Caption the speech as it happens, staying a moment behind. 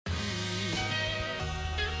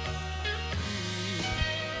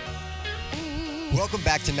Welcome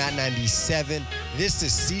back to Not 97. This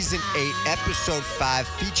is Season 8, Episode 5,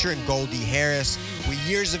 featuring Goldie Harris. With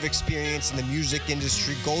years of experience in the music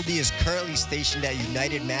industry, Goldie is currently stationed at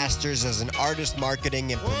United Masters as an artist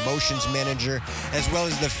marketing and promotions manager, as well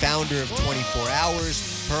as the founder of 24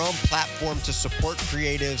 Hours, her own platform to support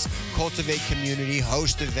creatives, cultivate community,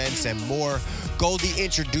 host events, and more. Goldie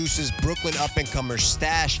introduces Brooklyn up-and-comer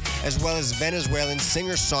Stash, as well as Venezuelan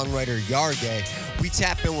singer-songwriter Yargay. We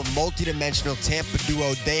tap in with multi-dimensional Tampa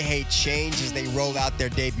duo They Hate Change as they roll out their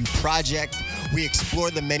debut project. We explore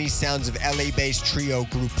the many sounds of LA-based trio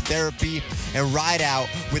group Therapy and ride out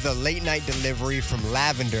with a late-night delivery from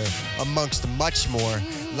Lavender, amongst much more.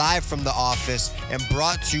 Live from the office and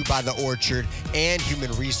brought to you by The Orchard and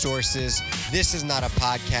Human Resources. This is not a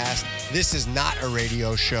podcast. This is not a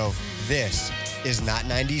radio show. This is Not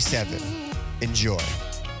 97. Enjoy.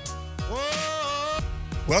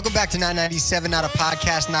 Welcome back to Not 97, not a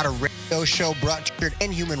podcast, not a radio show, brought to you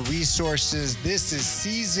and Human Resources. This is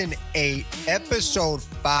Season 8, Episode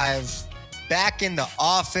 5, back in the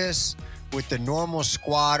office with the normal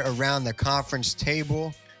squad around the conference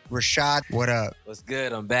table. Rashad, what up? What's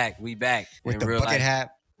good? I'm back. We back. With the bucket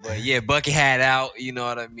hat. But yeah, bucket hat out. You know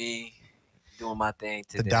what I mean? Doing my thing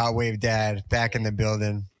today. The Dot Wave Dad back in the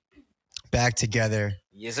building. Back together.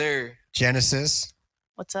 Yes, sir. Genesis.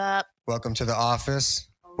 What's up? Welcome to the office.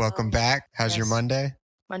 Welcome back. How's your Monday?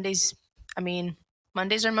 Mondays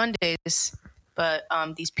are Mondays, but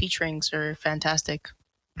these peach rings are fantastic.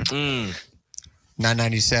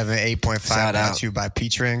 997, 8.5 brought to you by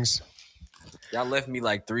Peach Rings. Y'all left me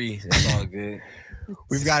like 3. It's all good.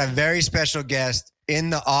 We've got a very special guest in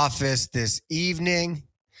the office this evening.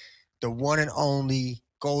 The one and only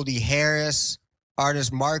Goldie Harris,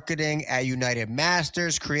 artist marketing at United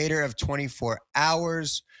Masters, creator of 24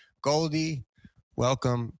 Hours. Goldie,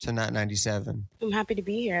 welcome to Not 97. I'm happy to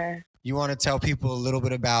be here. You want to tell people a little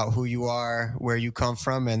bit about who you are, where you come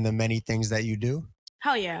from, and the many things that you do?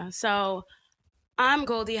 Hell yeah. So I'm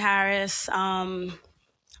Goldie Harris,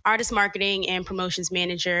 artist marketing and promotions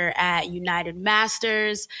manager at United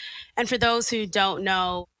Masters. And for those who don't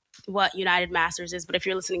know what United Masters is, but if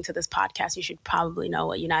you're listening to this podcast, you should probably know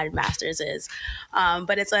what United Masters is.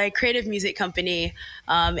 But it's a creative music company.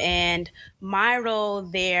 And my role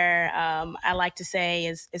there, I like to say,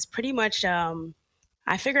 is pretty much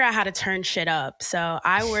I figure out how to turn shit up. So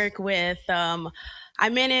I work with, I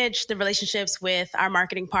manage the relationships with our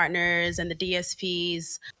marketing partners and the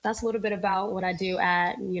DSPs. That's a little bit about what I do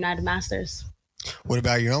at United Masters. What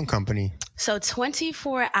about your own company? So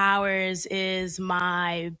 24 Hours is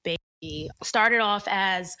my baby. Started off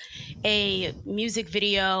as a music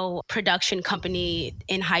video production company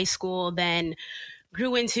in high school, then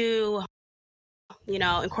grew into,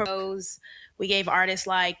 incorporates. We gave artists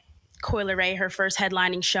like Coi Leray her first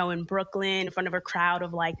headlining show in Brooklyn in front of a crowd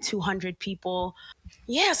of like 200 people.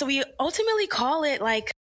 Yeah, so we ultimately call it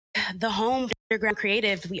like the home underground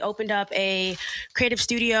creative. We opened up a creative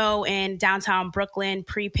studio in downtown Brooklyn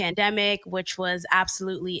pre-pandemic, which was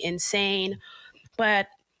absolutely insane. But,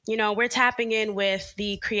 we're tapping in with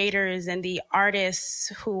the creators and the artists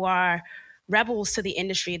who are rebels to the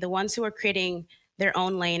industry, the ones who are creating their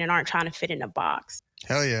own lane and aren't trying to fit in a box.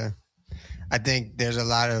 Hell yeah. I think there's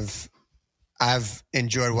I've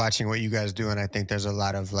enjoyed watching what you guys do, and I think there's a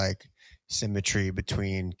lot of like symmetry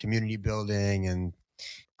between community building and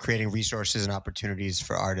creating resources and opportunities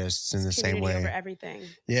for artists in the same way. Over everything.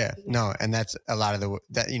 Yeah, no, and that's a lot of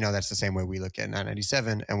that's the same way we look at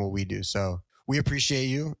 997 and what we do. So we appreciate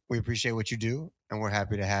you. We appreciate what you do, and we're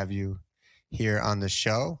happy to have you here on the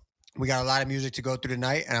show. We got a lot of music to go through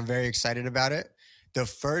tonight, and I'm very excited about it. The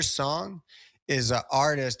first song is an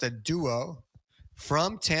artist, a duo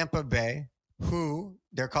from Tampa Bay, who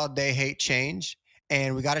they're called They Hate Change.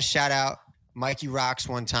 And we got to shout out Mikey Rocks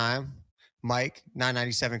one time. Mike,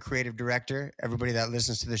 997 creative director. Everybody that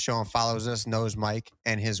listens to the show and follows us knows Mike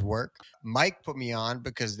and his work. Mike put me on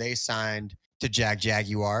because they signed to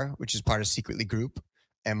Jaguar, which is part of Secretly Group.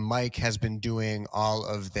 And Mike has been doing all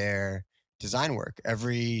of their design work.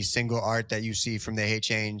 Every single art that you see from They Hate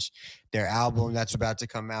Change, their album that's about to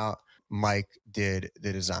come out, Mike did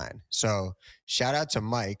the design. So shout out to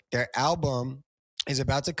Mike. Their album is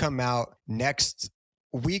about to come out next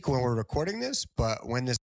week when we're recording this, but when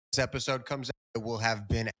this episode comes out, it will have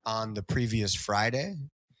been on the previous Friday.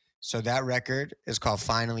 So that record is called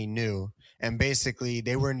Finally New. And basically,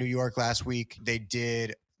 they were in New York last week. They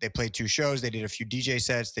played 2 shows. They did a few DJ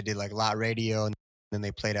sets. They did like Lot Radio, and then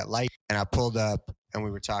they played at Light. And I pulled up and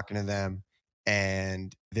we were talking to them.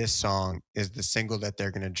 And this song is the single that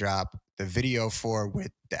they're going to drop the video for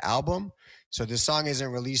with the album. So this song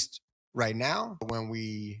isn't released right now. When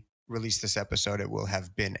we release this episode, it will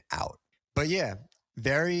have been out. But yeah,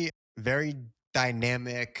 very, very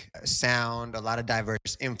dynamic sound, a lot of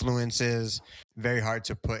diverse influences, very hard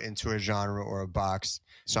to put into a genre or a box.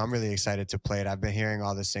 So I'm really excited to play it. I've been hearing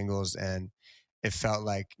all the singles, and it felt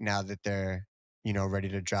like now that they're, ready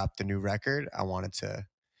to drop the new record, I wanted to,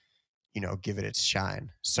 give it its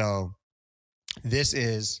shine. So this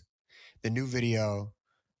is the new video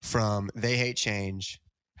from They Hate Change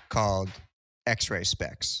called X-Ray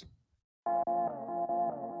Specs.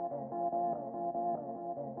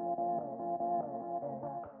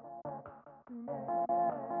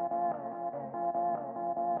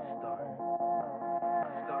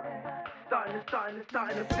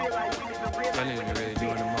 My nigga really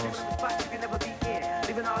doing the most. I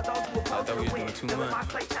thought we was doing too much.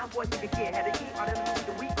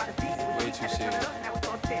 Way too serious.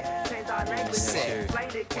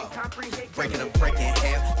 Breaking up, breaking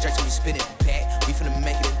half, stretching me, spinning back. We finna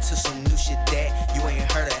make it into some new shit that you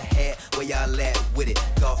ain't heard of. Had where y'all at with it?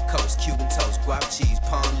 Gulf Coast, Cuban toast, guava cheese,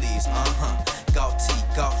 palm leaves, Golf tee,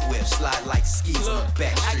 golf whip, slide like skis on the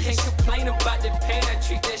back I can't streets. complain about the pain. I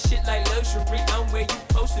treat that shit like luxury. I'm where you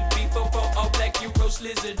supposed to be. 4 all black, you roast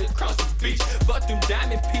lizard across the beach. Fuck them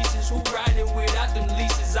diamond pieces. Who riding without them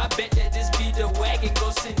leases? I bet that this be the wagon.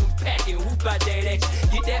 Go send them packing. Who bout that action?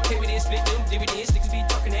 Get that paper, then split them dividends. Niggas be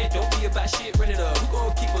talking that. Don't be about shit. Run it up. Who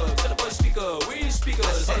gon' keep up? Tell the boy speaker. Where you speakers?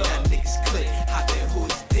 I said now niggas click, hop in, who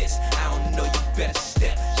is this? I don't know, you better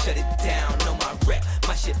step. Shut it down, know my rep.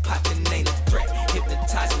 My shit poppin' ain't a threat.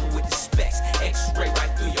 Hypnotizing with the specs. X-ray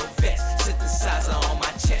right through your vest. Synthesizer on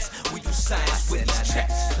my chest. We do science with these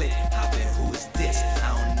tracks. Click, hop in, who is this? I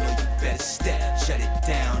don't know, you better step. Shut it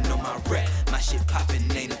down, know my rep. My shit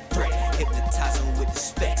poppin' ain't a threat. Hypnotizing with the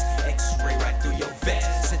specs. X-ray right through your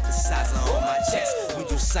vest. Synthesizer on my chest. We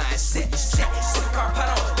do science with these tracks. Sit the car pot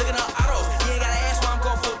on, looking at autos. You ain't gotta ask why I'm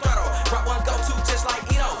going full throttle. Rock one go to just like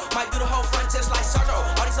Eno. Might do the whole front just like Sardo.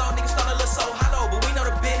 All these old niggas starting to look so hollow, but we know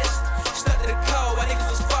the business. Stuck to the code, why niggas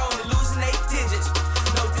was falling and losing 8 digits.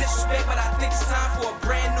 No disrespect, but I think it's time for a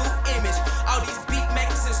brand new image. All these beat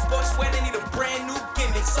makers and sportswear, they need a brand new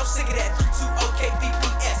gimmick. So sick of that 32 OK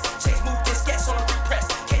BPS. Chase move this gas on a repress.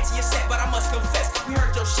 Can't to your set, but I must confess, we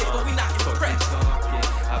heard your shit, but we not impressed.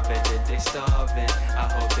 I bet that they starving. I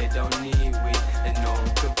hope they don't need weed and know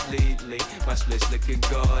them completely. My splits looking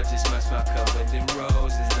gorgeous, my smile covered in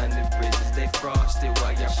roses. Under bridges they frosted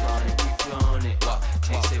while y'all flaunt it, we flaunt it.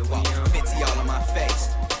 Can't say we on. Fenty all on my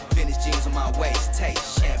face, vintage jeans on my waist.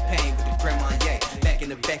 Taste champagne with the Grand Marnier.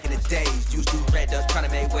 Back in the days, used to red dust, trying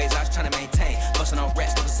to make waves. I was trying to maintain, busting on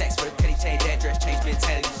rest over sex for the petty change. Address change, been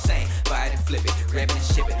tatted the same. Buy it and flip it, grab it and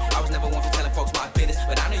ship it. I was never one for telling folks my business,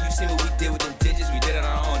 but I know you see what we did with them digits. We did it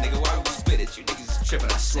on our own, nigga. Why would we split it? You niggas is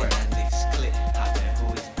tripping, I swear. That niggas click, hop in,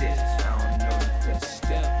 who is this? I don't know, you better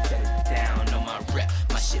step. Shut it down, know my rep.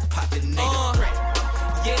 My shit poppin' ain't a threat.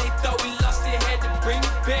 Yeah, they thought we lost it, had to bring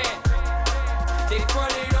it back. They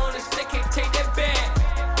fronted on us, they can't take that back.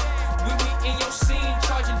 We in your scene,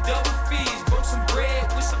 charging double fees. Broke some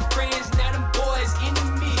bread with some friends, now them boys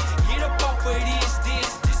enemy. Get up off of this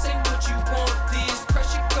ain't what you want, this.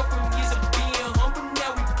 Pressure come from years of being humble,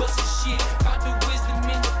 now we bustin' shit. Found the wisdom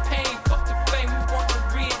in the pain, fuck the fame, we want the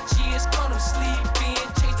riches. Call them sleeping,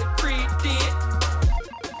 change the creed then.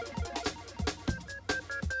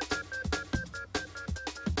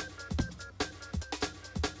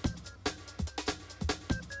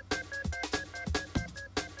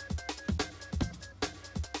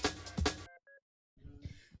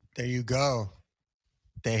 There you go.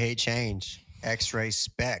 They Hate Change. X-Ray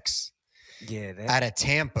Specs. Yeah, that Out of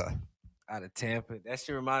Tampa. out of Tampa. That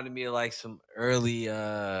shit reminded me of like some early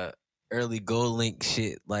Gold Link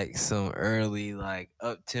shit, like some early like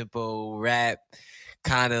up tempo rap,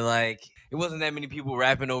 kind of like it wasn't that many people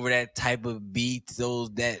rapping over that type of beat,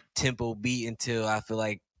 that tempo beat until I feel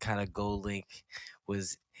like kind of Gold Link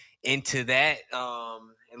was into that,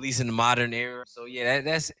 at least in the modern era. So yeah,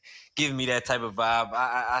 that's giving me that type of vibe.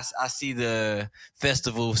 I see the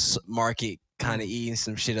festival market kind of eating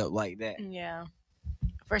some shit up like that. Yeah.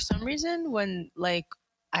 For some reason, when like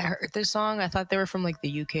I heard this song, I thought they were from like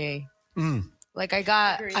the UK. Mm. Like I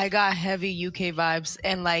Agreed. got heavy UK vibes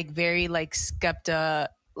and like very like Skepta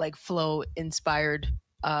like flow inspired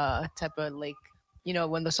type of like, you know,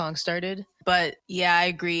 when the song started. But yeah, I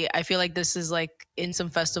agree. I feel like this is like in some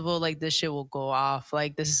festival, like this shit will go off.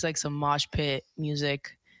 Like this is like some mosh pit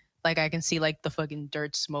music. Like I can see like the fucking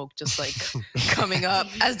dirt smoke just like coming up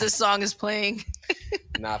as the song is playing.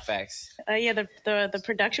 Not facts. Yeah, the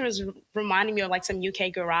production was reminding me of like some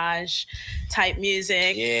UK garage type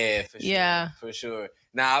music. Yeah, for sure. Yeah. For sure.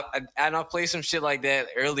 Now, I played some shit like that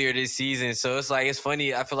earlier this season. So it's like, it's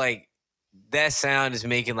funny. I feel like that sound is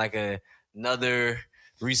making like another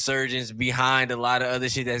resurgence behind a lot of other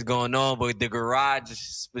shit that's going on, but the garage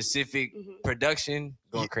specific production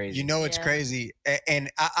going crazy. You know, it's crazy.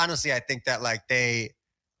 And honestly, I think that like I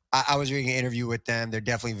was reading an interview with them. They're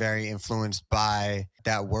definitely very influenced by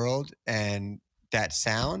that world and that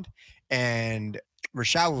sound. And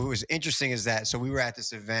Rashad, what was interesting is that, so we were at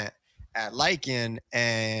this event at Lycan,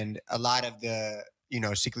 and a lot of the,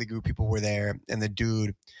 Secretly Group people were there, and the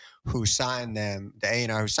dude who signed them, the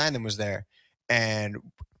A&R who signed them was there. And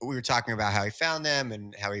we were talking about how he found them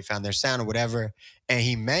and how he found their sound or whatever. And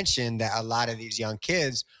he mentioned that a lot of these young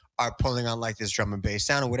kids are pulling on like this drum and bass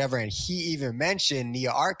sound or whatever. And he even mentioned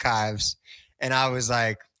Nia Archives. And I was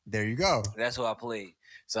like, there you go. That's what I played.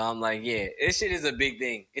 So I'm like, yeah, this shit is a big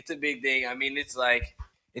thing. It's a big thing. I mean, it's like,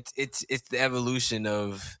 it's the evolution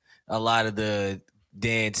of a lot of the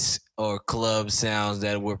dance or club sounds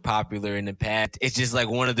that were popular in the past. It's just like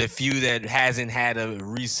one of the few that hasn't had a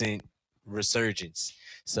recent resurgence.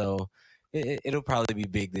 So it'll probably be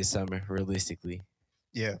big this summer, realistically.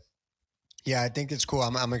 Yeah, I think it's cool.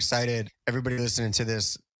 I'm excited. Everybody listening to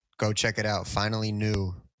this, go check it out. Finally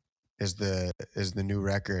New is the new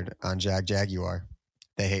record on Jaguar.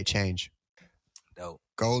 They Hate Change. Dope.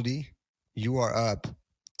 Goldie, you are up.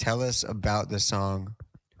 Tell us about the song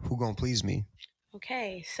Who Gon' Please Me?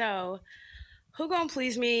 Okay, so Who Gon'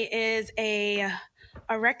 Please Me is a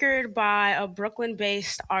record by a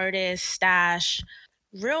Brooklyn-based artist, Stash.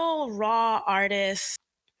 Real raw artist.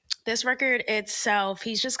 This record itself,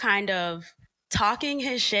 he's just kind of talking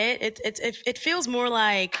his shit. It feels more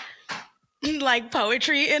like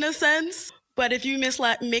poetry in a sense. But if you mix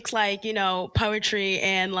poetry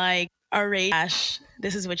and like a rage,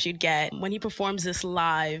 this is what you'd get. When he performs this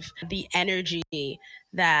live, the energy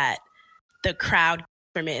that the crowd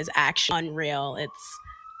from it is actually unreal.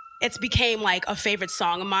 It's became like a favorite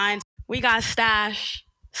song of mine. We got Stash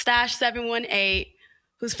 718,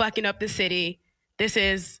 who's fucking up the city. This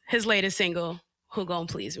is his latest single, Who Gon'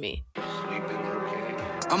 Please Me.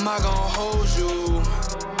 I'm not gonna hold you.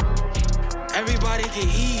 Everybody can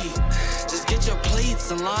eat. Just get your plates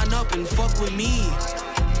and line up and fuck with me.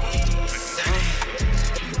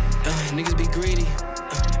 Niggas be greedy.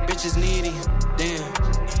 Bitches needy. Damn.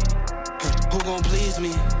 Who gon' please me?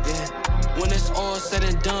 Yeah. When it's all said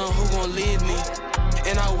and done, who gon' leave me?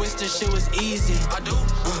 And I wish this shit was easy. I do.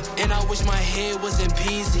 And I wish my head wasn't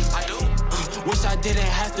peasy. I do. Wish I didn't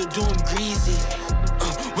have to do them greasy.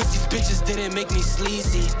 Wish these bitches didn't make me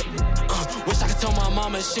sleazy. Wish I could tell my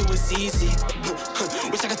mama shit was easy.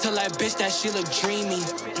 Wish I could tell that bitch that she look dreamy.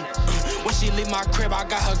 When she leave my crib, I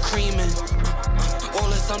got her creaming. All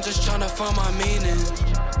this, I'm just tryna find my meaning.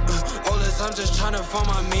 All this, I'm just tryna find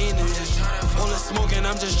my meaning. All this smoking,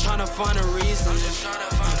 I'm just tryna find a reason.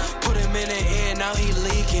 Put him in the air, now he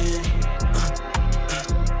leaking.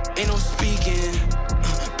 Ain't no speaking.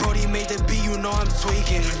 Brody made the beat, you know I'm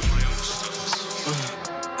tweaking.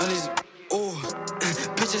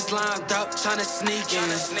 Bitches lined up, tryna sneak in.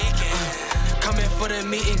 Coming for the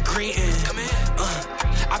meet and greeting.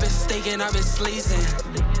 I've been staking, I've been sleazing.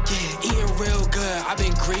 Yeah, eating real good, I've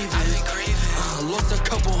been grieving. Lost a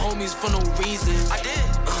couple homies for no reason. I did.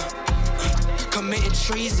 Committing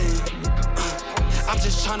treason. I'm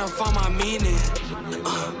just tryna find my meaning.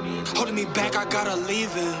 Holding me back, I gotta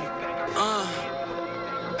leave him.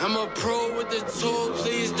 I'm a pro with the tool,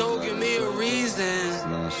 please don't give me a reason.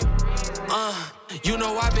 You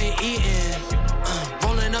know I've been eating.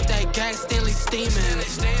 Rolling up that gas, Stanley steaming.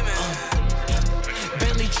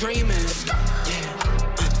 Bentley dreaming.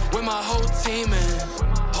 Yeah. With my whole team in.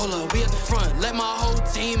 Hold up, we at the front, let my whole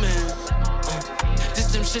team in.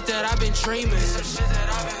 This some shit that I've been dreaming.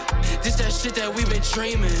 This that shit that we've been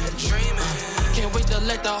dreaming. Can't wait to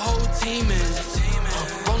let the whole team in.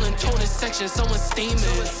 Rolling toward this section, someone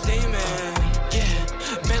steaming. Yeah,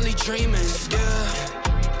 Bentley dreaming. Yeah.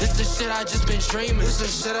 This the shit I just been dreaming. This the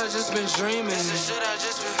shit I just been dreaming.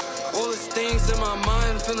 All these things in my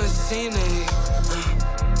mind feeling scenic.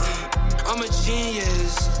 I'm a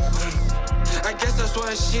genius. I guess that's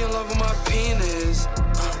why she in love with my penis.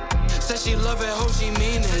 Said she love it, hope she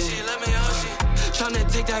mean it. Tryna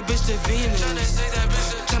take that bitch to Venus.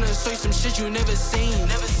 Tryna show you some shit you never seen.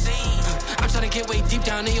 I'm tryna get way deep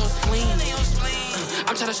down in your spleen.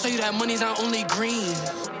 I'm tryna show you that money's not only green.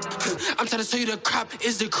 I'm tryna tell you the crop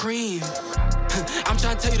is the cream. I'm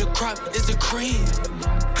tryna tell you the crop is the cream.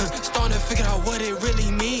 Starting to figure out what it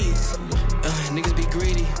really means. Niggas be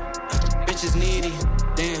greedy, bitches needy.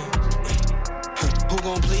 Damn, who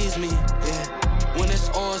gon' please me? Yeah. When it's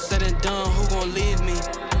all said and done, who gon' leave me?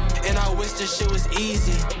 And I wish this shit was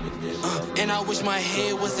easy. And I wish my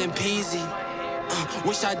head wasn't peasy.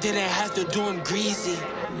 Wish I didn't have to do him greasy.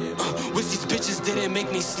 Wish these bitches didn't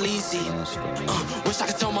make me sleazy. Wish I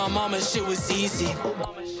could tell my mama shit was easy.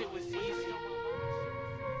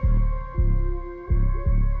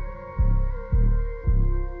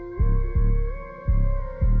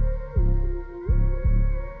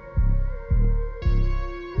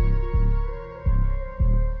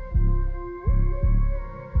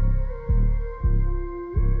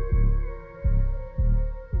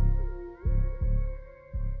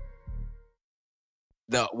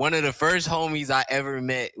 One of the first homies I ever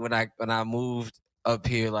met when I moved up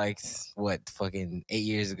here, like what, fucking 8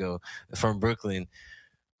 years ago from Brooklyn,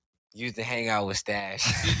 used to hang out with Stash.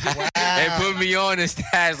 And put me on to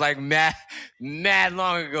Stash like mad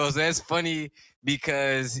long ago. So that's funny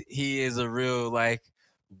because he is a real like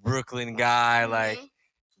Brooklyn guy, like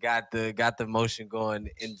got the motion going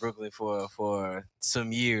in Brooklyn for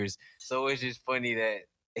some years. So it's just funny that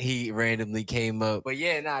he randomly came up. But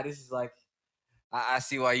yeah, nah, this is like, I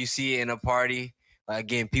see why you see it in a party. Like,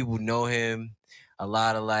 again, people know him. A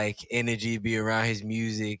lot of like energy be around his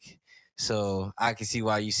music. So I can see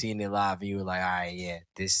why you seen it live and you were like, all right, yeah,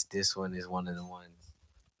 this one is one of the ones.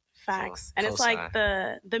 Facts. So, and it's like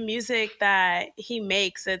the music that he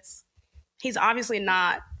makes, he's obviously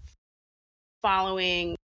not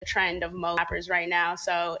following the trend of most rappers right now.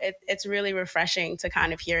 So it's really refreshing to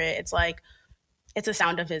kind of hear it. It's like, it's a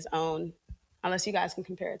sound of his own, unless you guys can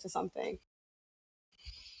compare it to something.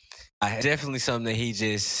 Definitely something that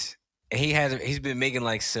he's been making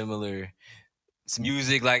like similar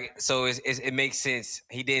music, like, so it makes sense.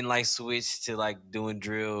 He didn't like switch to like doing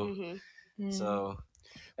drill. So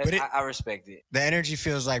but I respect it. The energy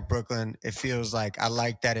feels like Brooklyn. It feels like, I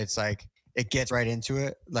like that it's like it gets right into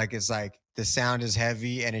it. Like it's like the sound is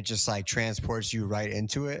heavy and it just like transports you right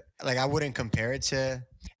into it. Like I wouldn't compare it to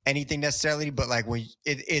anything necessarily, but like when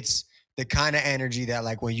it's the kind of energy that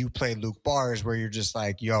like when you play Luke Bars where you're just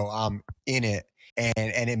like, yo, I'm in it,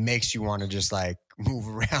 and it makes you want to just like move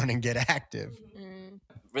around and get active.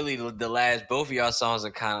 Really, the last, both of y'all songs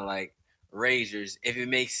are kind of like ragers. If it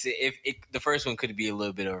makes it, if the first one could be a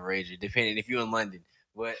little bit of a rager, depending if you're in London.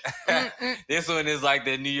 But this one is like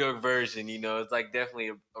the New York version, you know. It's like definitely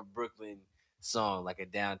a Brooklyn song, like a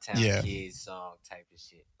downtown kids song type of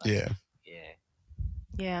shit. Like,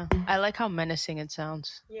 Yeah, I like how menacing it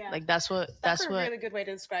sounds. Yeah, like that's a really good way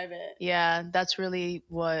to describe it. Yeah, that's really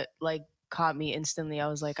what like caught me instantly. I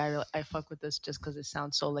was like, I fuck with this just because it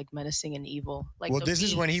sounds so like menacing and evil. Like, well, this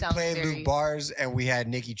is when he played Luke Bars and we had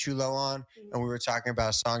Nikki Chulo on and we were talking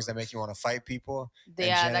about songs that make you want to fight people.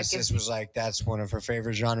 Yeah, and Genesis was like, that's one of her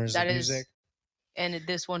favorite genres of music. And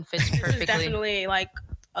this one fits perfectly. Definitely like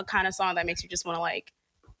a kind of song that makes you just want to like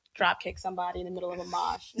drop kick somebody in the middle of a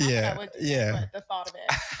mosh. Not that I would do that, but the thought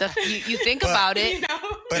of it. You think about it. You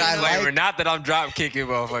know? But I like, not that I'm drop kicking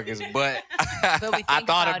motherfuckers, but I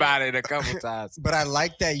thought about it a couple times. But I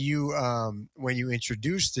like that you, when you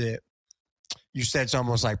introduced it, you said it's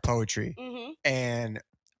almost like poetry. And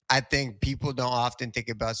I think people don't often think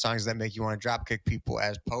about songs that make you want to drop kick people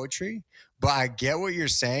as poetry. But I get what you're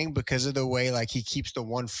saying because of the way like he keeps the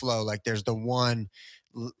one flow. Like there's the one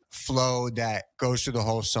flow that goes through the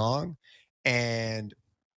whole song. And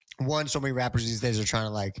so many rappers these days are trying to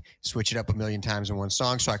like switch it up a million times in one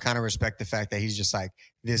song. So I kind of respect the fact that he's just like,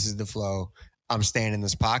 this is the flow. I'm staying in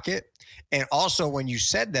this pocket. And also when you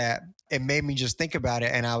said that, it made me just think about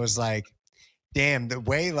it. And I was like, damn, the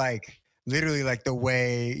way like, literally like the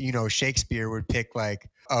way, you know, Shakespeare would pick like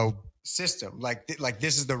a system, like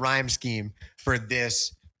this is the rhyme scheme for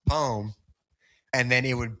this poem. And then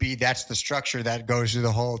it would be, that's the structure that goes through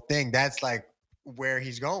the whole thing. That's like where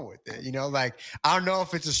he's going with it. You know, like, I don't know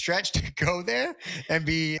if it's a stretch to go there and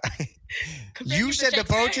be, you said the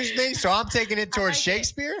poetry thing, so I'm taking it towards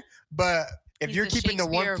Shakespeare. But if you're keeping the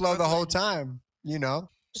one flow the whole time, you know,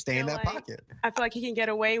 stay in that pocket. I feel like he can get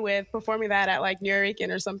away with performing that at like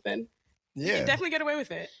Nuyorican or something. Yeah. He can definitely get away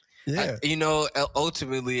with it. Yeah. You know,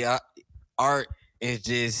 ultimately, art is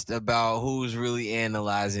just about who's really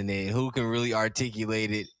analyzing it, who can really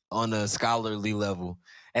articulate it on a scholarly level.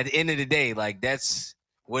 At the end of the day, like, that's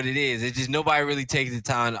what it is. It's just nobody really takes the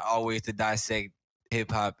time always to dissect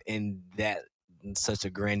hip hop in such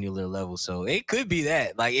a granular level. So it could be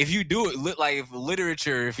that, like, if you do it, like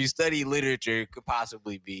if you study literature, it could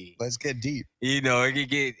possibly be. Let's get deep. You know, it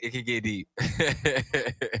could get deep.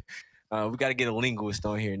 We got to get a linguist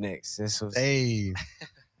on here next. Hey.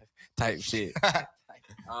 Type shit.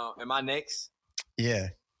 Am I next? Yeah.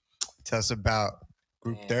 Tell us about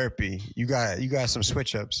group therapy. You got some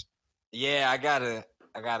switch ups. Yeah, I got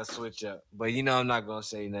I gotta switch up. But you know I'm not gonna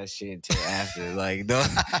say that shit until after. Like don't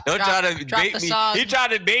try to bait me. song. He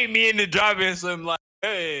tried to bait me into dropping some like,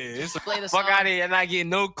 hey, it's Play the fuck song. out of here and I get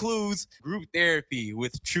no clues. Group therapy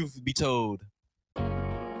with Truth Be Told.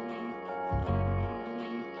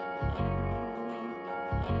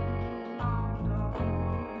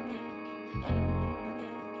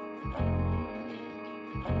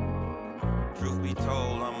 Truth be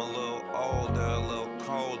told, I'm a little older, a little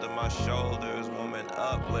colder. My shoulders warming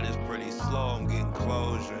up, but it's pretty slow. I'm getting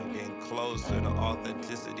closure and getting closer to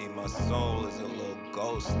authenticity. My soul is a little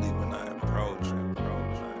ghostly when I approach it. When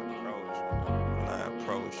I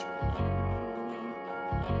approach it.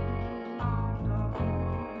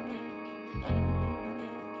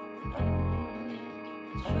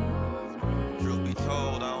 Truth be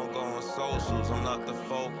told, I don't go on socials. I'm not the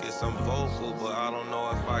focus. I'm vocal, but I don't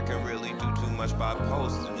know if I can really do too much by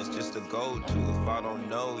posting. It's just a go-to. If I don't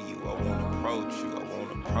know you, I won't approach you. I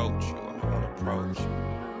won't approach you. I won't approach you.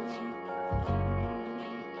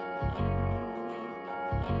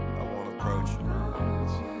 I won't approach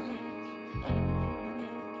you.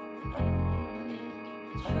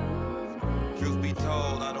 Truth be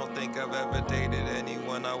told, I don't think I've ever dated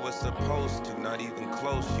anyone I was supposed to. Not even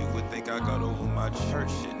close. You would think I got over my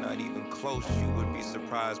church shit. Not even close. You would be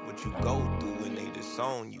surprised what you go through when they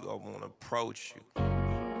disown you. I won't approach you.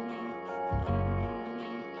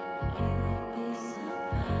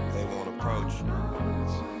 They won't approach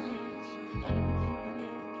you.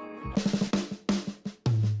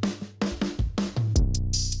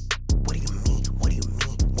 What do you mean? What do you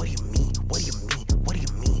mean? What do you mean? What do you mean? What do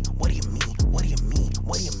you mean? What do you mean?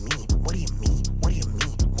 What do you mean? What do you mean? What do you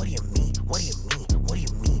mean? What do you mean? What do you mean? What do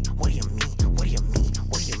you mean? What do you mean? What do you mean? What do you mean? What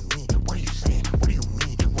do you mean? What are you saying? What do you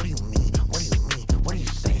mean? What do you mean? What do you mean? What are you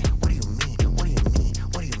saying? What do you mean? What do you mean?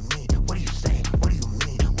 What do you mean? What are you saying? What do you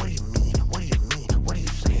mean? What do you mean? What do you mean? What are you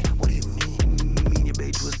saying? What do you mean? Me and your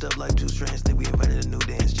babe twist up like two strands. Think we invited a new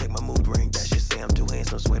dance. Check my mood ring. That shit say I'm too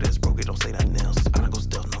handsome. Swear that's broke. It don't say nothing else. I don't go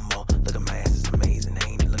stealth no more. Look at my ass, it's amazing,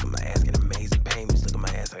 ain't it? Look at my ass, get amazing payments. Look at my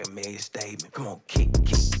ass, I made a statement. Come on, kick,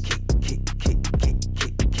 kick, kick, kick, kick, kick, kick,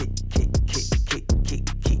 kick, kick, kick, kick, kick,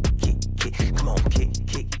 kick, kick, kick. Come on, kick,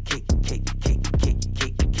 kick, kick, kick, kick, kick, kick, kick,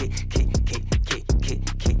 kick, kick, kick, kick,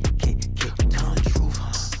 kick, kick, kick. I'm telling the truth,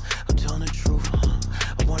 I'm telling the truth,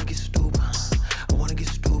 I wanna get stupid, I wanna get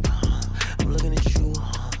stupid, I'm looking at you,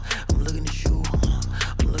 I'm looking at you,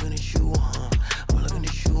 I'm looking at you, I'm looking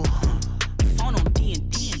at you. Phone on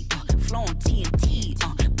D&D, flow on TNT,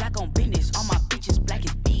 black on business, all my bitches black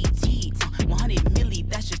as BT, 100 milli,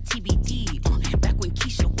 that's just TBD, back when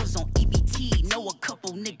Keisha was on EBT, know a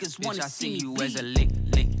couple niggas wanna see me you as a lick.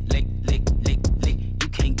 You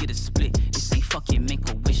can't get a split, this ain't fucking make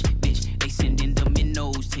a wish, bitch. They sending the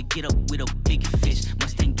minnows to get up with a big fish.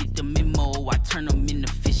 Mustang get the memo, I turn them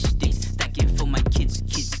into fish sticks. Stacking for my kids.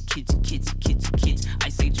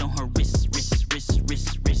 Ice age on her wrist.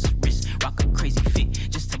 Rock a crazy fit,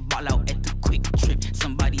 just to ball out at the quick trip.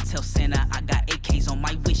 Somebody tell Santa I got AKs on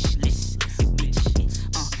my wish list, bitch.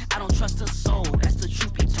 I don't trust a soul, that's the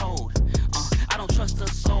truth be told. I don't trust a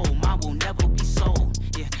soul, mine will never be sold.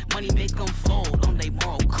 Yeah, money make them fold on they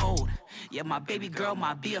moral code. Yeah, my baby girl,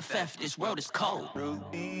 my BFF, this world is cold.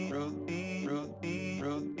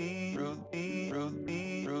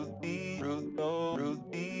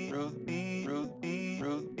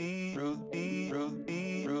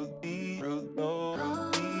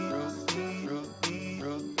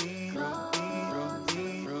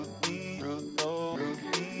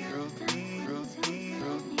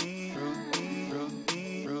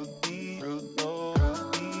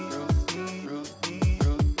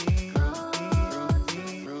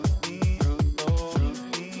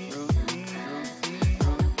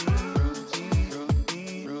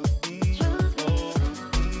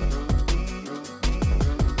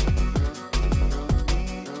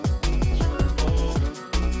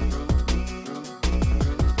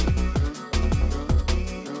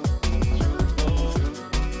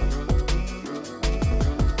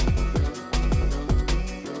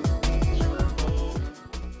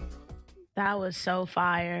 That was so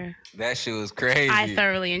fire. That shit was crazy. I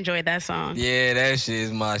thoroughly enjoyed that song. Yeah, that shit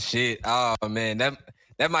is my shit. Oh man,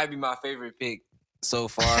 that might be my favorite pick so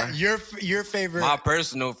far. Your favorite My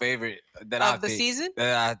personal favorite that I Of the picked, season?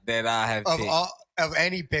 that I have of picked. of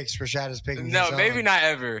any picks Rashada's picking. No, his maybe own. not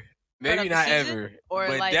ever. Maybe of the not season? ever. Or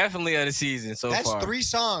but like- definitely of the season so That's far. 3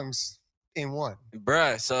 songs in one.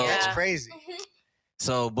 Bruh, so That's Yeah. crazy.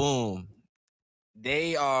 so boom.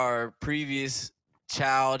 They are previous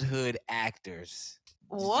childhood actors.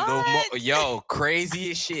 What? Yo,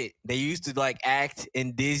 crazy as shit. They used to like act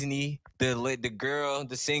in Disney. The girl,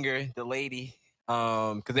 the singer, the lady,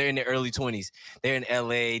 because they're in their early 20s. They're in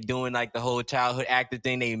LA doing like the whole childhood actor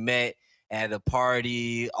thing. They met at a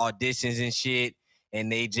party, auditions and shit,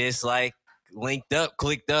 and they just like linked up,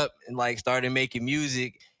 clicked up, and like started making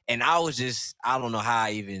music. And I don't know how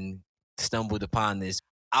I even stumbled upon this.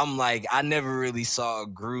 I'm like, I never really saw a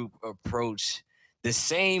group approach the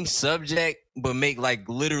same subject but make like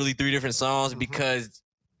literally 3 different songs because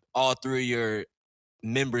all 3 of your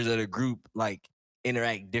members of the group like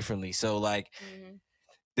interact differently. So like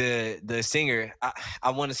the singer, I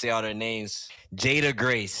want to say all their names, Jada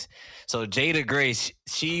Grace. So Jada Grace,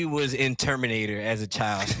 she was in Terminator as a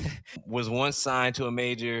child, was once signed to a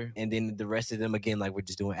major, and then the rest of them again like we're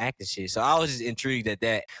just doing acting shit. So I was just intrigued at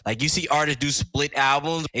that. Like you see artists do split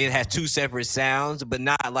albums, it has 2 separate sounds, but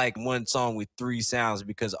not like one song with 3 sounds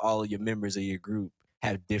because all of your members of your group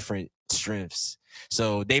have different strengths.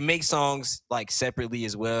 So they make songs like separately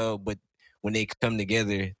as well, but when they come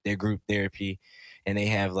together, they're group therapy, and they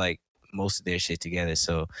have like most of their shit together.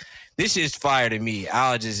 So this shit's fire to me.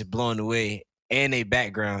 I was just blown away, and a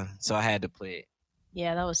background, so I had to play it.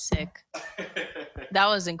 Yeah, that was sick. That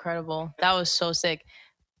was incredible. That was so sick.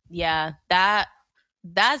 Yeah,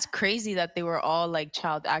 that's crazy that they were all like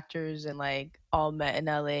child actors and like all met in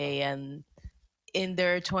LA and in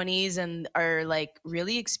their 20s and are like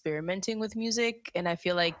really experimenting with music. And I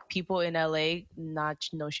feel like people in LA, not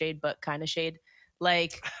no shade, but kind of shade,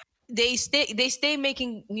 like they stay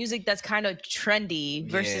making music that's kind of trendy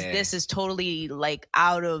versus this is totally like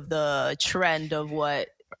out of the trend of what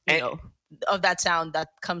you know of that sound that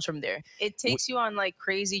comes from there. It takes you on like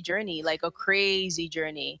crazy journey, like a crazy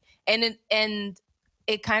journey. And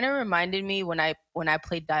it kind of reminded me when I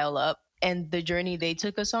played Dial Up and the journey they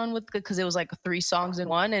took us on with, because it was like 3 songs in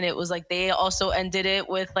one, and it was like they also ended it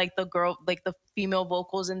with like the girl, like the female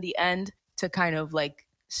vocals in the end to kind of like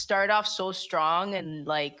start off so strong and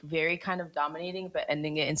like very kind of dominating, but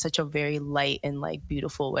ending it in such a very light and like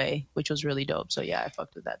beautiful way, which was really dope. So yeah, I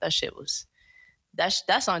fucked with that. That shit was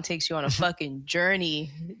that song takes you on a fucking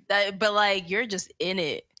journey. But like you're just in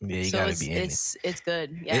it. Yeah, you so gotta be in it. It's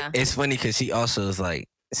good. Yeah, It's funny because she also is like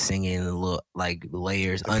singing a little like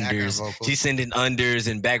layers, The background unders. vocals. She's sending unders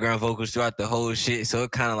and background vocals throughout the whole shit, so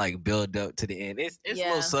it kind of like build up to the end. It's Yeah.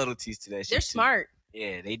 little subtleties to that shit. they're too. smart.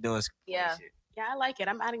 Yeah, they doing Yeah. shit. Yeah, I like it.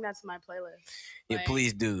 I'm adding that to my playlist. Yeah, Like,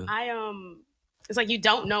 please do. It's like you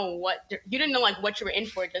don't know you didn't know like what you were in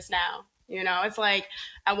for just now. You know, it's like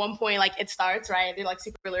at one point like it starts right, they're like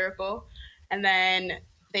super lyrical, and then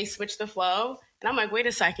they switch the flow, and I'm like, wait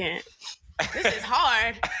a second, this is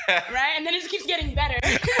hard, right? And then it just keeps getting better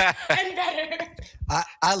and better.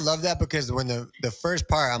 I love that because when the first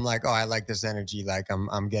part, I'm like, oh, I like this energy. Like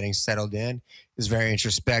I'm getting settled in. It's very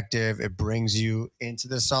introspective. It brings you into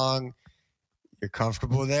the song. You're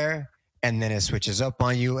comfortable there. And then it switches up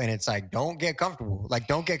on you. And it's like, don't get comfortable. Like,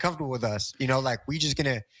 don't get comfortable with us. You know, like we just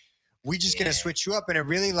gonna switch you up. And it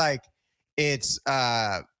really like, it's,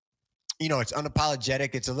 you know, it's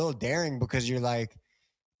unapologetic. It's a little daring because you're like,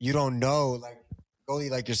 you don't know, like Goldie,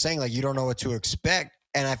 like you're saying, like you don't know what to expect.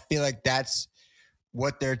 And I feel like that's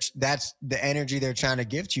the energy they're trying to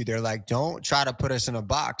give to you. They're like, don't try to put us in a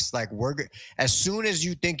box. Like as soon as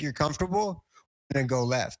you think you're comfortable, then go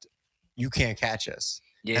left. You can't catch us.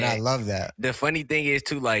 Yeah, And I love that. the funny thing is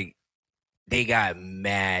too, like they got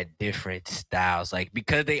mad different styles. Like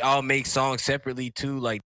because they all make songs separately too.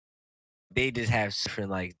 Like they just have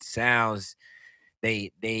different like sounds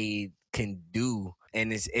they can do,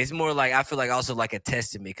 and it's more like I feel like also like a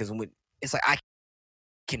testament because when it's like I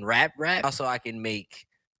can rap, also I can make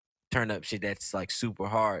turn up shit that's like super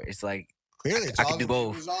hard. It's like Clearly, I can do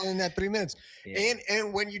both. It was all in that 3 minutes. Yeah.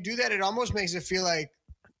 And when you do that, it almost makes it feel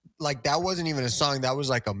like that wasn't even a song. That was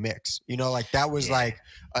like a mix. You know, like that was like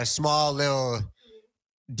a small little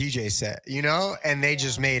DJ set. You know, and they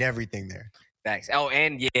just made everything there. Facts. Oh,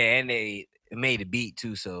 and they made a beat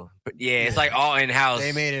too. So yeah, it's like all in house.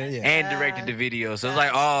 They made it. Yeah. and directed the video. So it's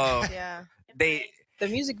like oh Yeah. they The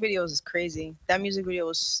music videos is crazy. That music video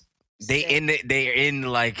was they're in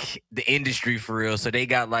like the industry for real. So they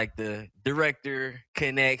got like the director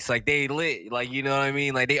connects, like they lit, like you know what I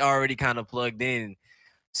mean? Like they already kind of plugged in.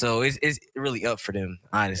 So it's really up for them,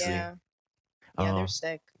 honestly. Yeah. Yeah, they're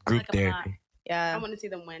sick. Group I like 'em a lot. therapy. Yeah. I want to see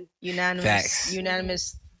them win. Unanimous. Facts.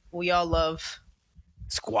 Unanimous. We all love.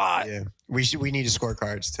 Squad. Yeah. We need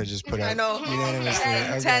scorecards to just put out. I know. Unanimously.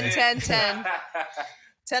 10, Okay. 10, 10, 10.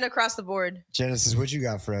 10 across the board. Genesis, what you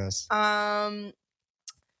got for us?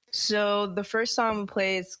 So the first song we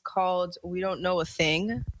play is called We Don't Know a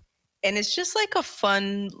Thing. And it's just like a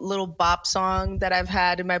fun little bop song that I've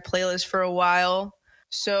had in my playlist for a while.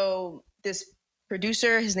 So this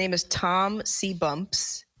producer, his name is Tom C.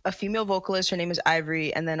 Bumps. a female vocalist. Her name is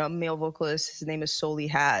Ivory, and then a male vocalist. His name is Soli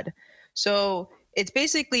Had. So it's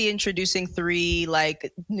basically introducing 3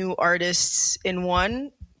 like new artists in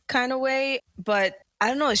one kind of way. But I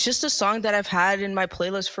don't know. It's just a song that I've had in my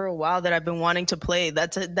playlist for a while that I've been wanting to play.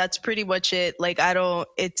 That's pretty much it. Like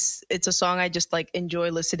it's a song I just like enjoy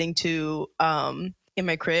listening to in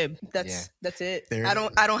my crib. That's it. I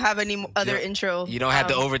don't have any other intro. You don't have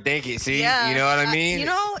to overthink it. See, yeah, you know what I mean.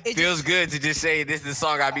 It feels good to just say this is the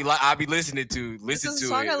song I'll be listening to. Listen to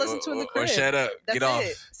it. I listen to in the crib. Or shut up. That's Get off.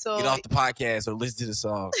 it. So, get off the podcast or listen to the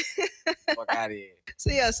song. Fuck out of here.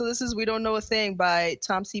 So this is "We Don't Know a Thing" by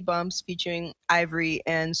Tom C. Bumps featuring Ivory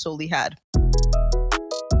and Soli Had.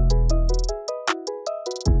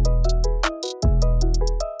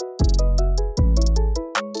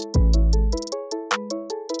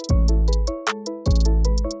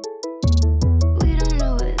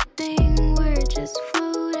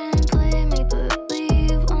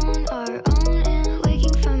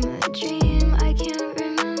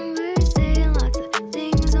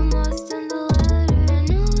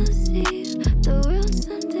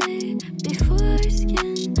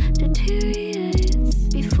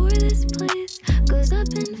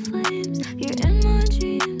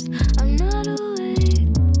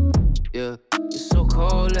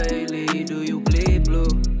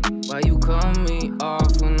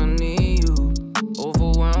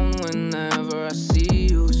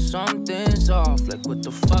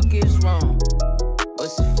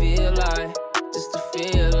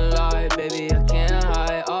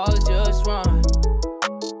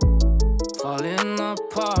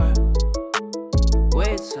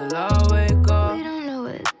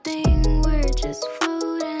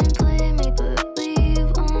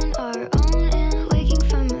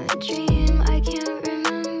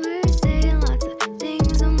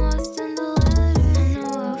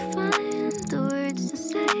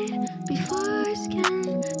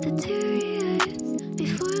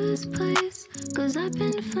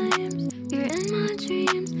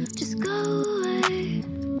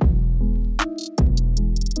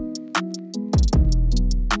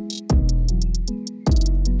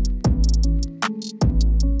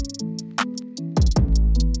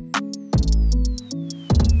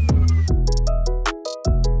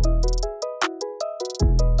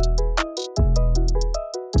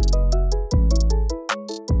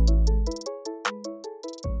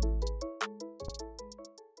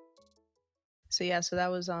 So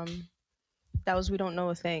that was "We Don't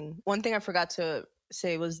Know a Thing." One thing I forgot to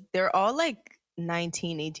say was they're all like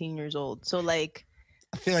 19, 18 years old. So like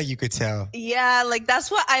I feel like you could tell. Yeah, like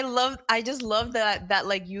that's what I love. I just love that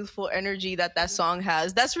like youthful energy that song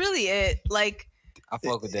has. That's really it. Like I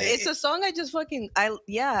fuck with that. It's a song I just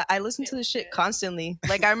I listen to this shit constantly.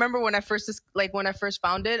 Like I remember when I first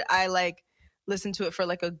found it, I like listened to it for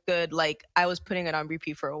like a good I was putting it on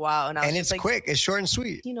repeat for a while, and it's like, quick. It's short and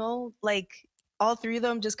sweet. Like all 3 of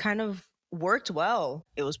them just kind of worked well.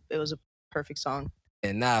 It was a perfect song.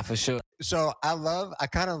 And nah, for sure. So I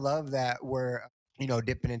kind of love that we're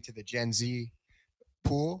dipping into the Gen Z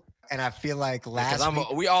pool, and I feel like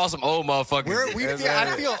we all some old motherfuckers.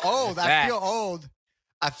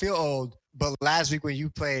 I feel old. But last week when you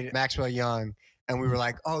played Maxwell Young, and we were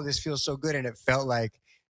like, oh, this feels so good, and it felt like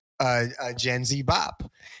a Gen Z bop.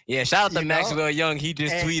 Yeah, shout out to Maxwell Young. He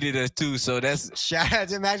just tweeted us too, so that's shout out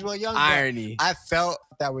to Maxwell Young. Irony. I felt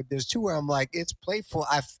that with this too, where I'm like, it's playful.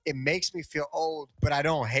 It makes me feel old, but I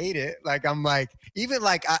don't hate it. Like I'm like, even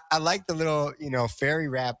like I like the little fairy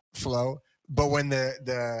rap flow, but when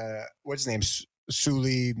the what's his name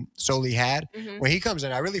Soli Had, when he comes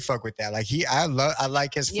in, I really fuck with that. Like I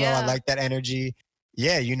like his flow. I like that energy.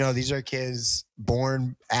 Yeah, these are kids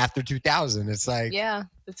born after 2000. It's like, yeah,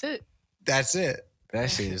 that's it. That's it. That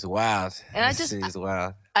shit is wild. And I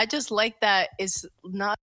just like that it's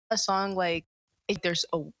not a song like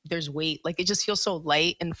there's weight. Like it just feels so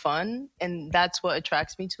light and fun, and that's what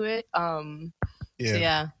attracts me to it. So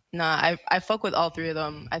yeah, I fuck with all 3 of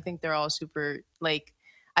them. I think they're all super. Like,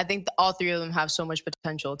 I think all 3 of them have so much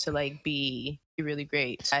potential to like be really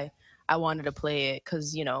great. I wanted to play it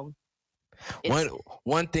because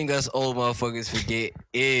one thing us old motherfuckers forget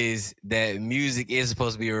is that music is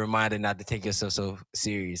supposed to be a reminder not to take yourself so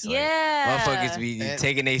serious. Like, motherfuckers be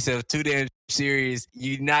taking themselves too damn serious.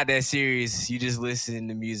 You not that serious. You just listen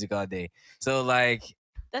to music all day. So like,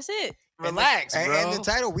 that's it. Relax, bro. And the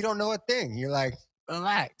title, "We Don't Know a Thing." You're like,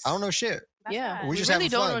 relax. I don't know shit. Yeah, we just really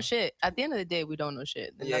don't fun. know shit. At the end of the day, we don't know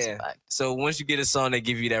shit. And that's a fact. So once you get a song that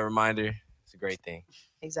give you that reminder, it's a great thing.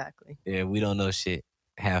 Exactly. Yeah, we don't know shit.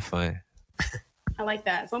 Have fun. I like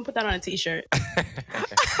that. Someone put that on a t-shirt.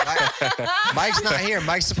 Mike's not here.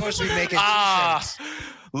 Mike's supposed to be making t-shirts.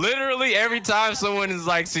 Literally every time someone is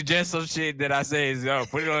like suggest some shit that I say is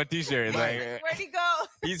put it on a t-shirt. Like Where'd he go?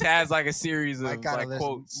 he has like a series of Mike gotta like listen.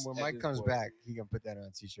 quotes. When at Mike this comes point. back, he can put that on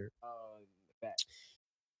a t-shirt.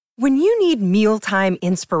 When you need mealtime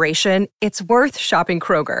inspiration, it's worth shopping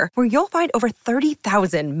Kroger, where you'll find over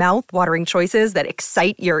 30,000 mouth-watering choices that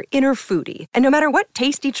excite your inner foodie. And no matter what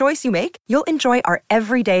tasty choice you make, you'll enjoy our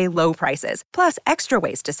everyday low prices, plus extra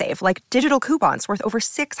ways to save, like digital coupons worth over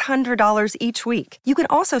 $600 each week. You can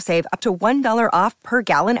also save up to $1 off per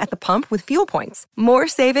gallon at the pump with fuel points. More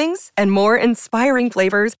savings and more inspiring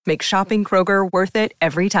flavors make shopping Kroger worth it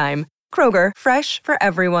every time. Kroger, fresh for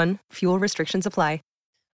everyone. Fuel restrictions apply.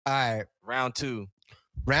 All right, Round two.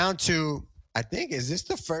 round two. I think, is this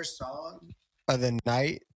the first song of the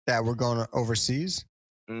night that we're going overseas?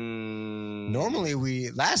 Normally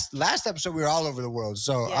last episode we were all over the world,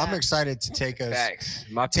 so Yeah. I'm excited to take us Facts.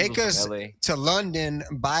 My Take people us from LA. to London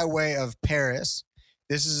by way of Paris.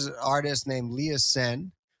 This is an artist named Leah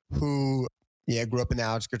Sen, who grew up in the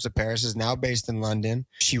outskirts of Paris, is now based in London.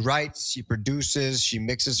 She writes, she produces, she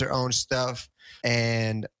mixes her own stuff,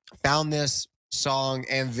 and found this song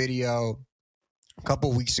and video a couple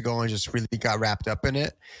weeks ago and just really got wrapped up in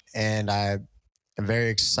it. And I am very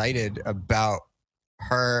excited about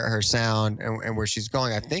her sound and where she's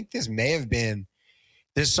going. I think this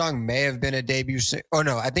song may have been a debut.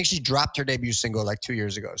 No, I think she dropped her debut single like 2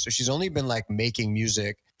 years ago. So she's only been like making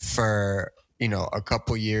music for, a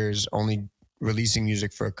couple years, only releasing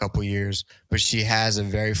music for a couple years, but she has a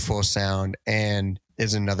very full sound and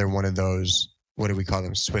is another one of those, what do we call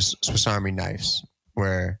them? Swiss Army knives,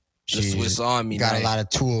 where The she's Swiss Army got knife. a lot of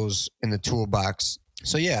tools in the toolbox.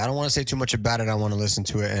 So yeah, I don't want to say too much about it. I want to listen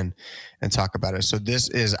to it and talk about it. So this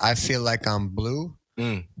is I Feel Like I'm Blue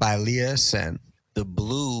by Leah Sen. The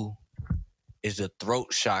blue is the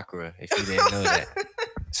throat chakra, if you didn't know that.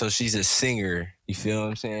 So she's a singer. You feel what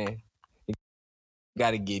I'm saying? You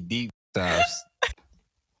got to get deep sometimes.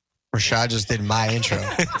 Rashad just did my intro.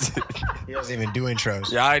 He doesn't even do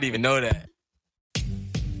intros. Y'all didn't even know that.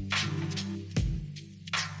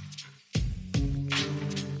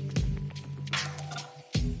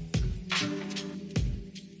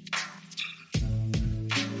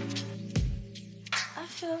 I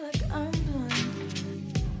feel like I'm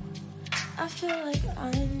blind. I feel like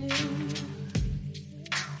I knew.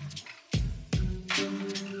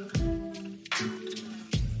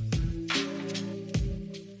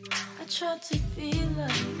 I tried to be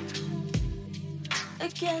like,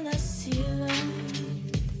 again I see light.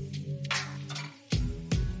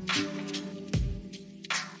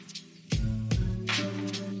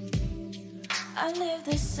 I live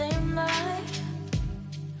the same life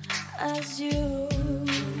as you,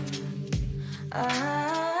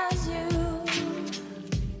 as you.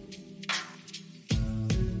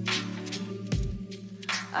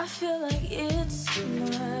 I feel like it's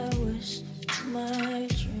my wish, my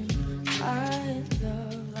dream. I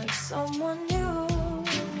love like someone new.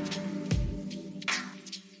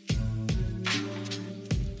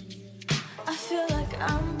 I feel like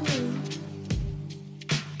I'm blue.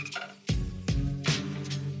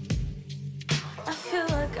 I feel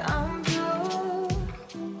like I'm blue.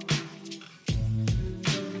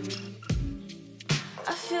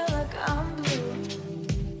 I feel like I'm blue.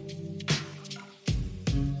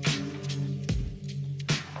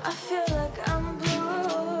 I feel like I'm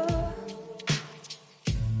blue.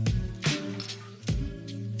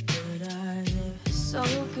 But I live so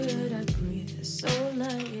good, I breathe so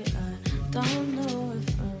light. I don't know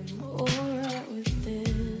if I'm alright with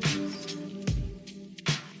this.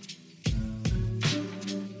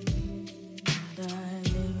 I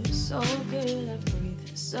live so good, I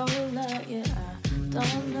breathe so light. Yeah, I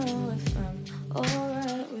don't know if I'm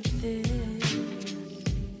alright with this.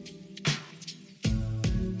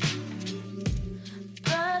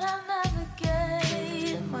 But I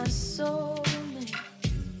navigate my soulmate,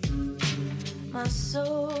 my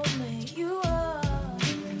soulmate. You are.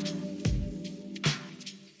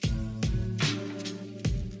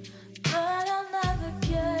 But I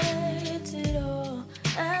navigate it all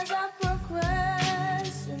as I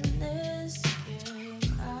progress in this game.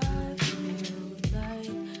 I feel like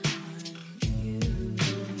I'm you.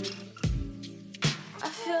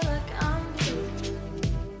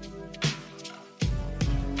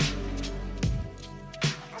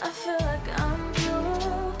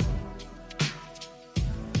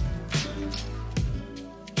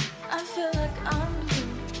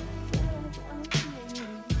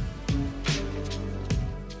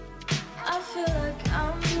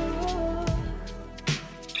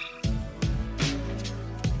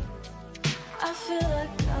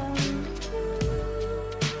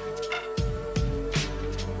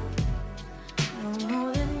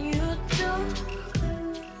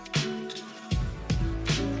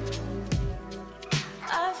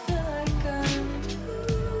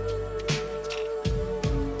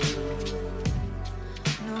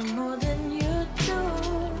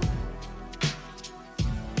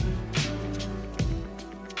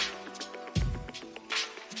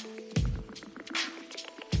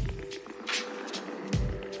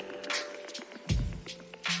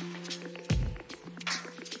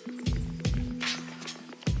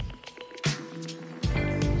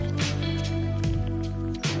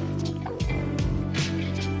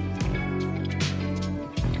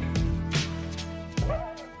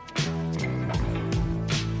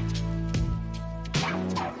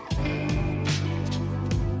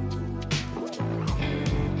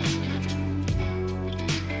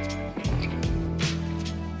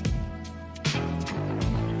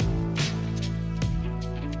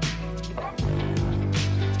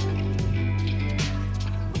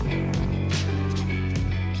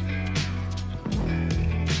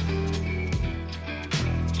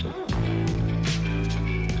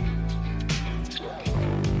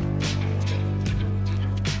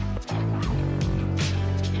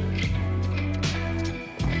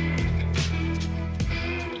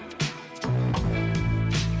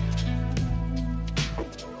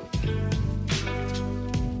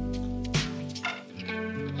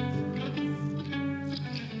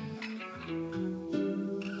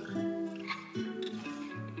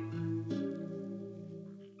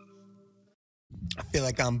 feel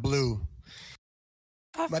like I'm blue.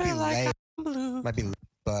 Might be late. Might be late,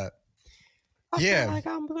 but yeah. Feel like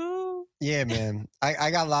I'm blue. Yeah, man.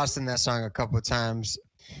 I got lost in that song a couple of times.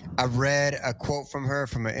 I read a quote from her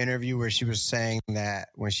from an interview where she was saying that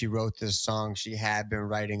when she wrote this song, she had been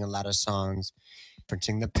writing a lot of songs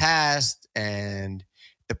referencing the past and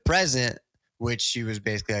the present, which she was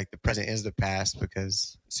basically like, the present is the past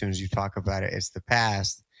because as soon as you talk about it, it's the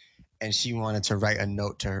past. And she wanted to write a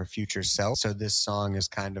note to her future self. So this song is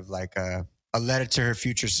kind of like a letter to her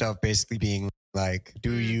future self, basically being like,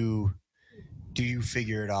 do you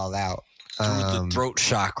figure it all out? Through the throat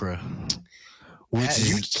chakra. Which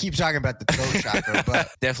you is keep talking about the throat chakra, but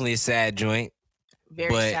definitely a sad joint. Very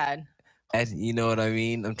But- sad. You know what I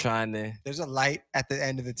mean? I'm trying to. there's a light at the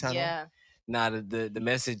end of the tunnel. Yeah. Nah, the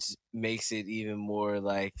message makes it even more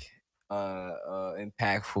like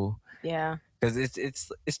impactful Yeah. because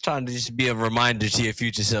it's trying to just be a reminder to your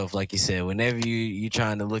future self, like you said. Whenever you're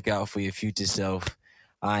trying to look out for your future self,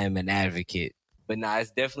 I am an advocate. But nah,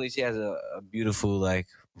 it's definitely she has a beautiful like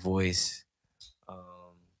voice.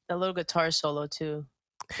 The little guitar solo too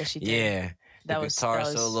that she did. Yeah, That the was guitar that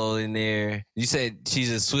was- solo in there. You said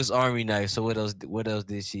she's a Swiss Army knife. So what else? What else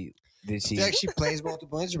did she? I feel like she plays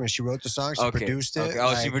multiple instruments. She wrote the song. She Okay, produced it. okay. Oh,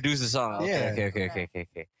 she like- produced the song. Yeah. Okay.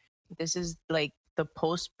 This is like the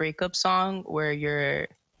post breakup song where you're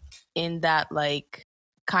in that like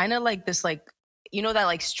kind of like this like you know that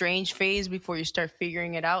like strange phase before you start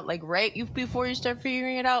figuring it out. Like before you start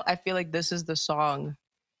figuring it out, I feel like this is the song.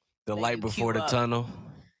 The That light you before cue the up. tunnel.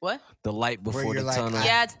 What? The light before you're the like, tunnel.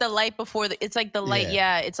 Yeah, it's the light before it's like the light.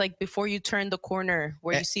 Yeah. Yeah, it's like before you turn the corner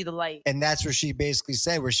where you Eh, see the light. And that's what she basically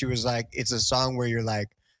said, where she was like, it's a song where you're like,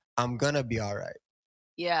 I'm gonna be all right.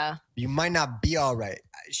 Yeah. You might not be all right.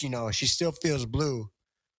 You know, she still feels blue,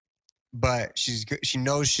 but she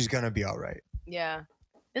knows she's gonna be all right. Yeah.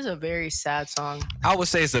 It's a very sad song. I would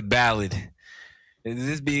say it's a ballad. Is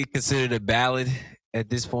this be considered a ballad at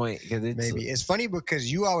this point? Because it's Maybe it's funny because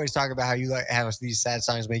you always talk about how you like have these sad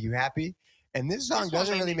songs make you happy, and this song one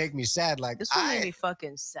doesn't made really me- make me sad. Like This one made me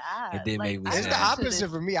fucking sad. It did make me I it's the sad. listened to opposite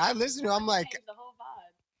this- for me. I listen to it, I'm like, The whole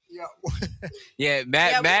vibe. yo, Yeah, Yeah,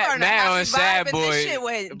 Matt we were on a on happy sad vibe, and this boy, shit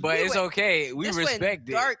went- but we it's went- okay. We this went respect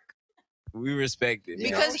it. dark. We respect it. you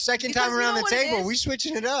man. know, Because- second because time you around know the what it table, is? we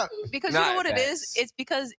switching it up. Because you Not know what it is? facts. It's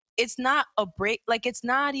because it's not a break. Like it's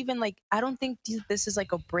not even like I don't think this is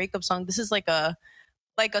like a breakup song. This is like a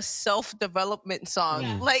self development song.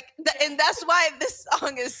 Mm. Like and that's why this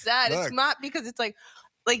song is sad. Look. It's not because it's like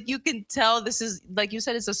you can tell this is like you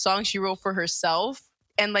said it's a song she wrote for herself.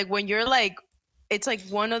 And like when you're like it's like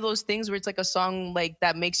one of those things where it's like a song like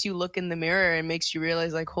that makes you look in the mirror and makes you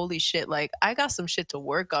realize like holy shit, like I got some shit to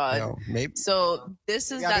work on. Yo, maybe So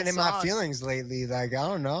this is I've that been in song. my feelings lately. Like I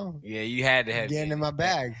don't know, Yeah, you had to have getting in my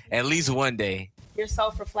bag. at least one day. Your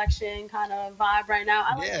self-reflection kind of vibe right now.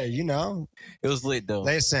 I like Yeah, you know. It was lit though.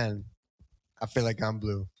 Listen, I feel like I'm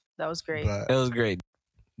blue, That was great. but It was great.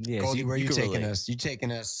 Yeah, Goldie, where you could taking relate. us? You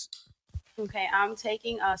taking us? Okay, I'm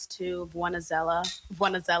taking us to Buenazella.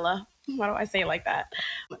 Why do I say it like that?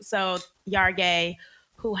 So Yargay,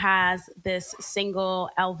 who has this single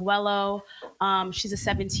El Vuelo. She's a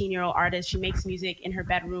 17-year-old artist. She makes music in her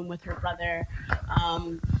bedroom with her brother.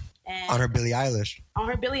 And On her Billie Eilish.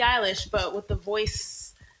 Billie Eilish, but with the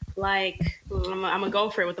voice like I'm gonna go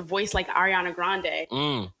for it with the voice like Ariana Grande.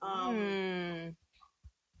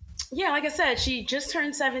 Yeah, like I said, she just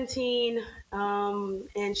turned 17,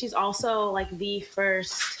 and she's also like the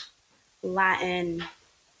first Latin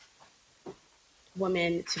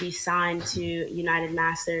woman to be signed to United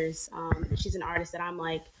Masters. She's an artist that I'm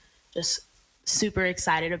like just super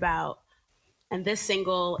excited about. And this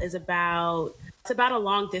single is about a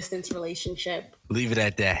long distance relationship. Leave it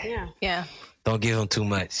at that. Yeah. Yeah. Don't give them too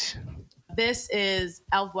much. This is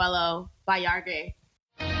El Vuelo by Yargay.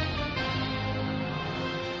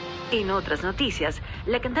 En otras noticias,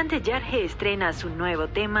 la cantante Yargay estrena su nuevo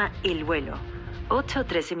tema El Vuelo.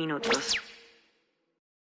 8:13 minutos.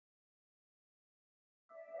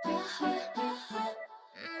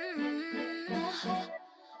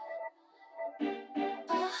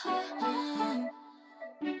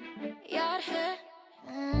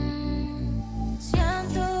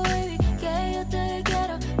 Siento, baby, que yo te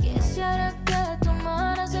quiero. Quisiera que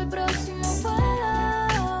tomaras el próximo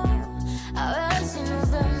vuelo. A ver si nos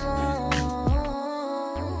vemos.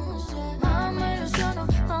 Más me ilusiono,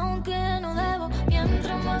 aunque no debo.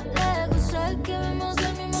 Mientras más lejos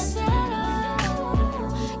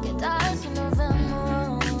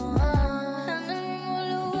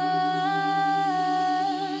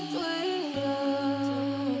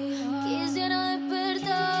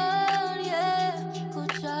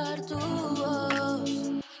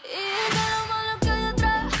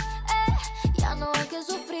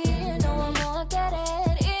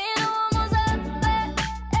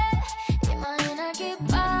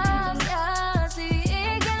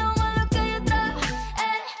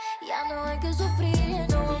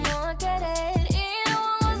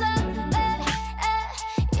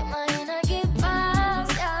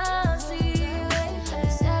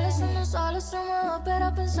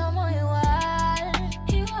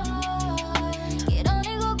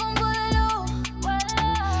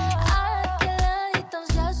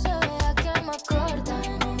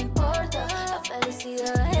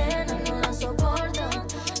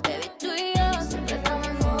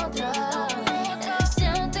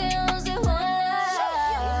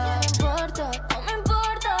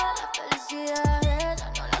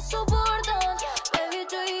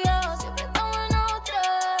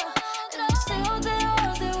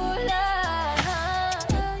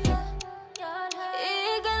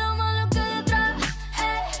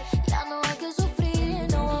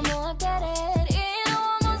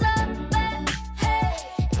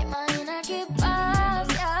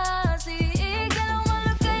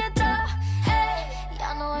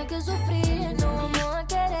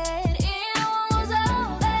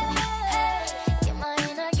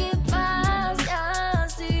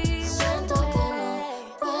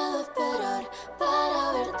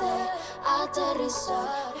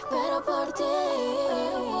Pero por ti,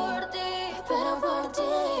 pero por ti,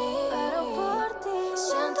 pero por ti.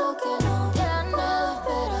 Siento que no tienes nada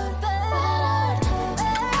esperar para verte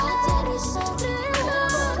aterrizar. Pero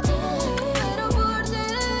por ti, pero por ti,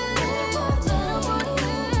 pero por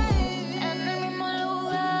ti. En el mismo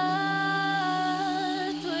lugar,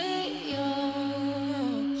 tú y yo.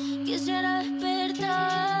 Quisiera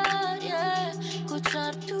despertar, yeah,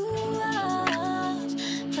 escuchar tu voz,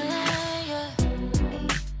 yeah.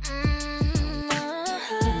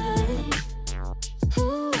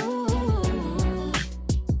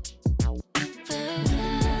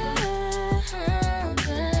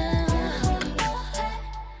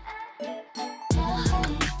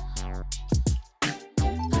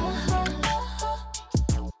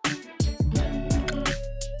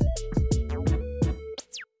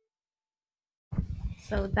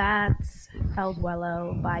 So that's El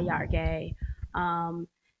Duelo by Yargay. And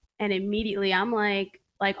immediately I'm like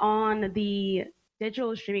on the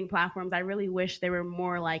digital streaming platforms, I really wish there were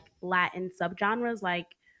more like Latin subgenres. Like,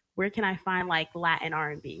 where can I find like Latin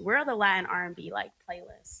R&B? Where are the Latin R&B like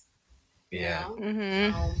playlists? You Yeah. know?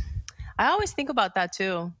 Mhm. So, I always think about that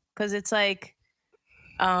too, because it's like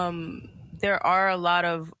there are a lot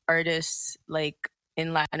of artists like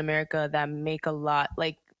in Latin America that make a lot,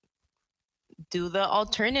 like do the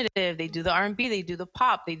alternative, they do the R&B, they do the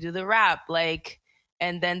pop, they do the rap, like,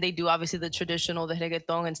 and then they do obviously the traditional, the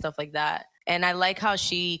reggaeton and stuff like that. And I like how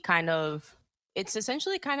she kind of, it's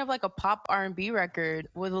essentially kind of like a pop R&B record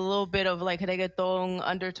with a little bit of like reggaeton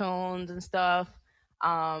undertones and stuff.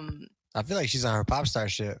 I feel like she's on her pop star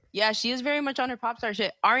shit. Yeah, she is very much on her pop star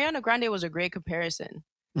shit. Ariana Grande was a great comparison.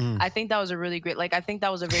 I think that was a really great, like, I think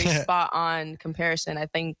that was a very spot on comparison. I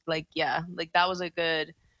think, like, yeah, like that was a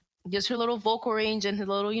good, just her little vocal range and her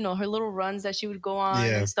little, you know, her little runs that she would go on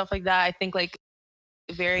Yeah. and stuff like that. I think, like,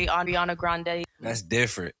 very Ariana Grande. That's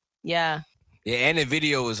different. Yeah. Yeah, and the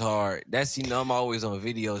video was hard. That's, you know, I'm always on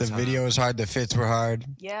video The time. video was hard. The fits were hard.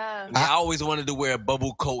 Yeah. I always wanted to wear a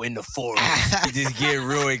bubble coat in the forest. It just get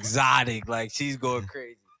real exotic. Like, she's going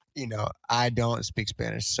crazy. You know, I don't speak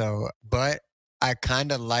Spanish, so, but I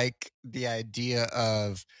kind of like the idea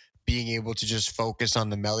of being able to just focus on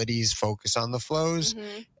the melodies, focus on the flows,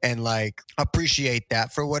 and like appreciate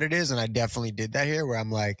that for what it is. And I definitely did that here, where I'm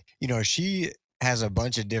like, you know, she has a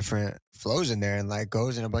bunch of different flows in there and like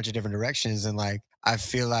goes in a bunch of different directions. And like, I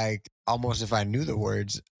feel like almost if I knew the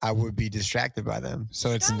words, I would be distracted by them. So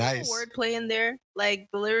it's Got a little nice. wordplay in there. Like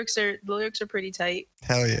the lyrics are pretty tight.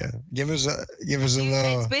 Hell yeah. Give us a It's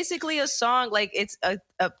little. basically a song, like it's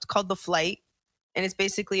called The Flight, and it's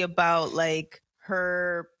basically about like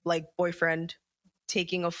her like boyfriend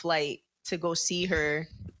taking a flight to go see her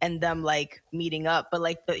and them like meeting up, but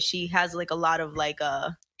like she has like a lot of like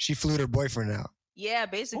She flew her boyfriend out. yeah,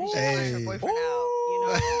 basically she Hey. pushed her boyfriend out, you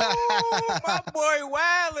know. My boy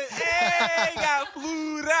Wildin', hey, got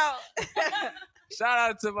flued out. Shout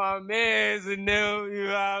out to my mans and them, you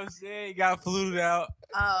know what I'm saying? Got flued out.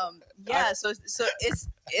 Yeah, so it's a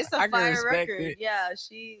I can fire respect record. it. Yeah,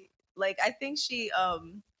 she like I think she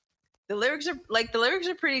the lyrics are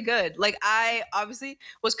pretty good. Like I obviously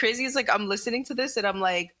what's crazy is like I'm listening to this and I'm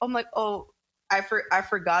like oh I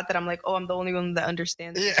forgot that I'm like oh I'm the only one that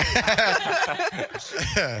understands. Yeah.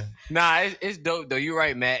 Nah, it's dope though. You're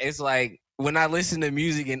right, Matt. It's like when I listen to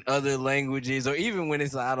music in other languages, or even when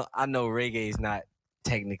it's like I know reggae is not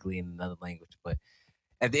technically in another language, but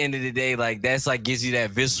at the end of the day, like that's like gives you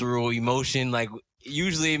that visceral emotion. Like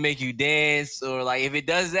usually it make you dance, or like if it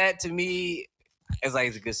does that to me, it's like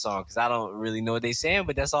it's a good song because I don't really know what they saying,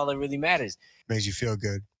 but that's all that really matters. Makes you feel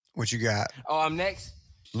good. What you got? Oh, I'm next.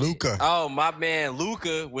 Luca. Oh, my man,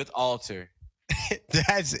 Luca with Alter.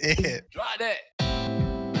 That's it. Drop that.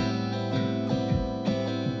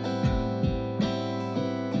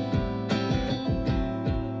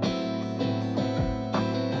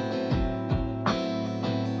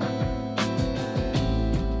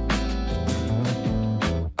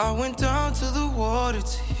 I went down to the water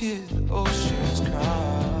to hear the oceans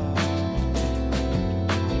cry.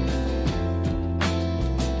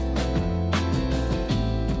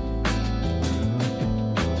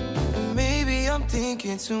 And maybe I'm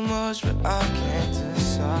thinking too much, but I can't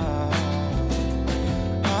decide.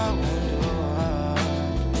 I wonder why.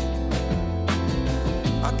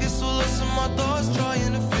 I get so lost in my thoughts,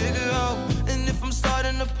 trying to figure out. And if I'm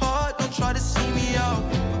starting to part, don't try to see me out.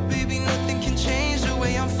 But baby, nothing can change the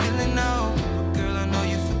way I'm feeling now. But girl, I know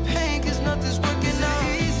you feel pain, cause nothing's working out.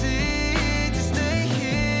 It's easy to stay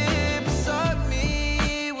here beside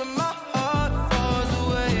me when my heart falls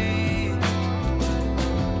away.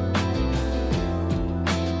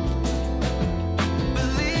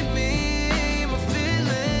 Believe me,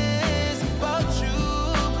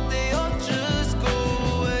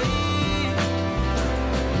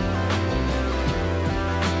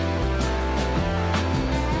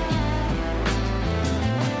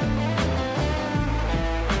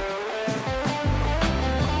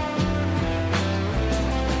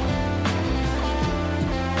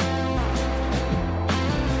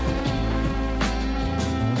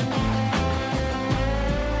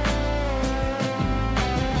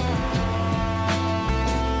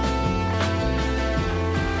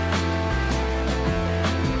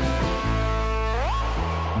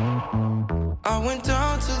 went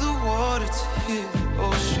down to the water to hear the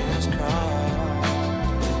oceans cry.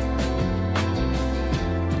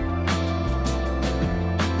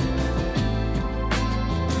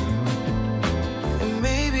 And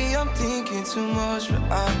maybe I'm thinking too much, but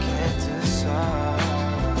I can't decide.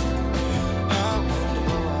 I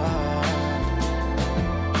wonder why.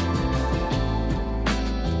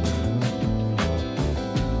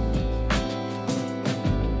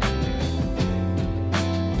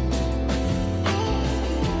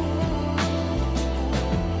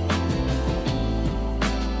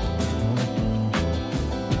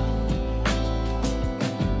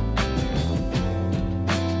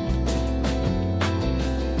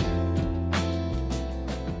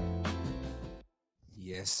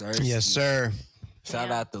 Yes, sir. Yes, sir. Shout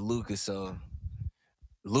Yeah. out to Luca. So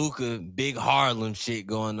Luca, big Harlem shit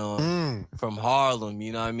going on from Harlem.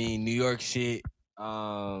 You know what I mean? New York shit.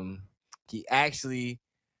 He actually,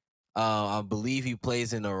 I believe he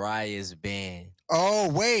plays in Araya's band. Oh,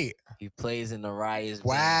 wait. He plays in Araya's band.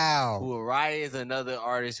 Wow. Who Araya is another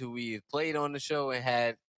artist who we have played on the show and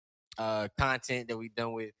had content that we've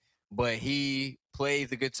done with. But he plays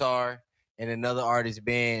the guitar in another artist's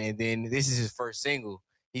band, and then this is his first single.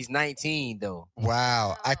 He's 19 though.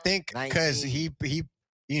 Wow. I think because 19. he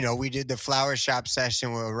we did the flower shop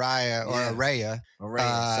session with Araya or Yeah.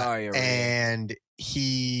 Araya. Sorry, Araya. And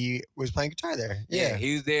he was playing guitar there. Yeah,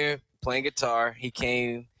 he was there playing guitar. He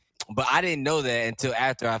came, but I didn't know that until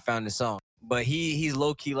after I found the song. But he's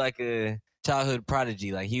low key like a childhood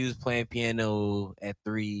prodigy. Like he was playing piano at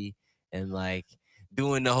 3 and like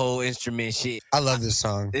doing the whole instrument shit. I love this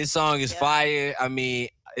song. This song is fire. I mean,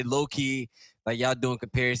 it low key, like y'all doing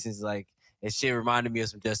comparisons, like that shit reminded me of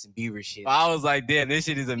some Justin Bieber shit. I was like, damn, this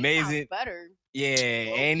shit is amazing. Better. Yeah,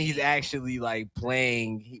 and he's actually like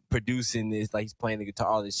producing this, like he's playing the guitar,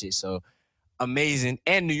 all this shit. So amazing.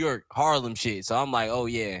 And New York, Harlem shit. So I'm like, oh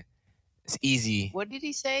yeah, it's easy. What did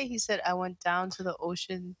he say? He said, "I went down to the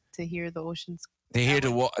ocean to hear the oceans." I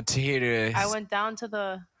went down to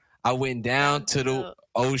the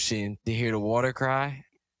ocean to hear the water cry,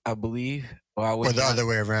 I believe. Or the other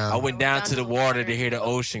way around. I went down to the water to hear the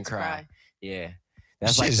ocean cry. Yeah.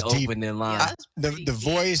 That's like the opening line. The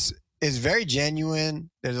voice is very genuine.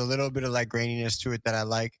 There's a little bit of like graininess to it that I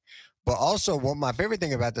like. But also what my favorite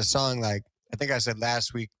thing about the song, like I think I said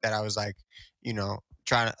last week that I was like, I was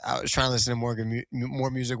trying to listen to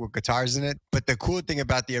more music with guitars in it. But the cool thing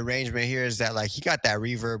about the arrangement here is that like he got that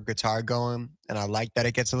reverb guitar going, and I like that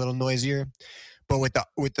it gets a little noisier. But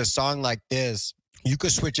with the song like this, you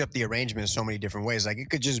could switch up the arrangement so many different ways. Like it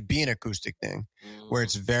could just be an acoustic thing where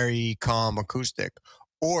it's very calm acoustic,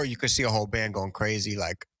 or you could see a whole band going crazy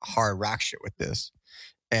like hard rock shit with this.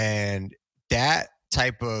 And that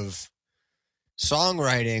type of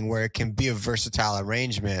songwriting where it can be a versatile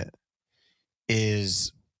arrangement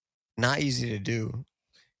is not easy to do.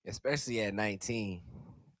 Especially at 19.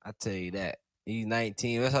 I'll tell you that. He's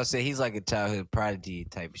 19. That's how I say he's like a childhood prodigy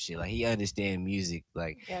type of shit. Like he understands music.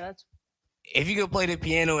 Like if you can play the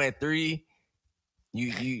piano at 3,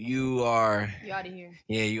 you are out of here.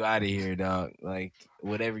 Yeah, you out of here, dog. Like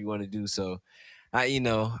whatever you want to do. So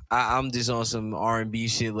I'm just on some R&B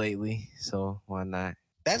shit lately. So why not?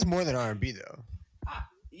 That's more than R&B though.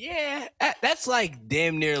 Yeah, that's like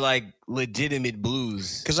damn near like legitimate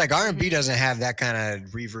blues. Because like R&B doesn't have that kind of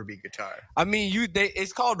reverby guitar. I mean,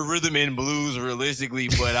 it's called rhythm and blues realistically,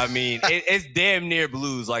 but I mean, it's damn near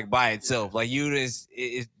blues like by itself. Like it's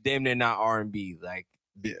damn near not R&B. Like,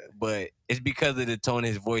 but it's because of the tone of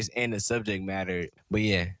his voice and the subject matter. But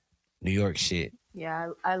yeah, New York shit. Yeah,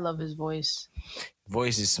 I love his voice.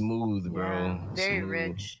 Voice is smooth, bro. Yeah, very Smooth.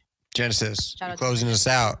 rich. Genesis, Shout out to closing us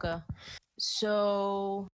out. Luca.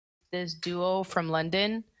 So this duo from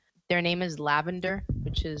London, their name is Lavender,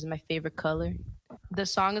 which is my favorite color. The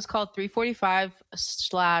song is called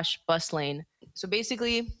 345/Bus Lane. So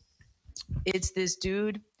basically, it's this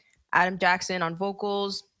dude, Adam Jackson on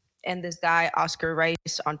vocals, and this guy, Oscar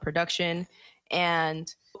Rice, on production.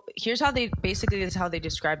 And here's how this is how they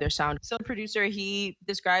describe their sound. So the producer, he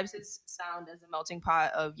describes his sound as a melting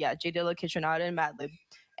pot of J Dilla, Kitchenada, and Madlib.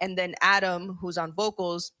 And then Adam, who's on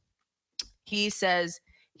vocals, he says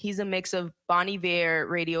he's a mix of Bon Iver,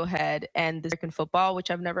 Radiohead, and the American Football, which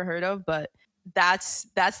I've never heard of, but that's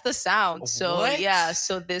the sound. So What? yeah,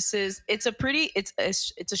 so this is it's a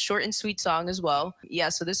short and sweet song as well. Yeah,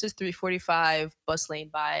 so this is 345 Lane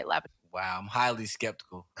by Lavender. Wow, I'm highly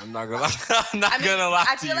skeptical. I'm not gonna lie. I'm not gonna lie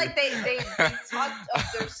I to feel you. like they talked up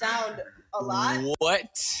their sound a lot. What?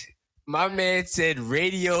 My man said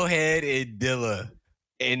Radiohead and Dilla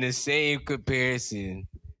in the same comparison.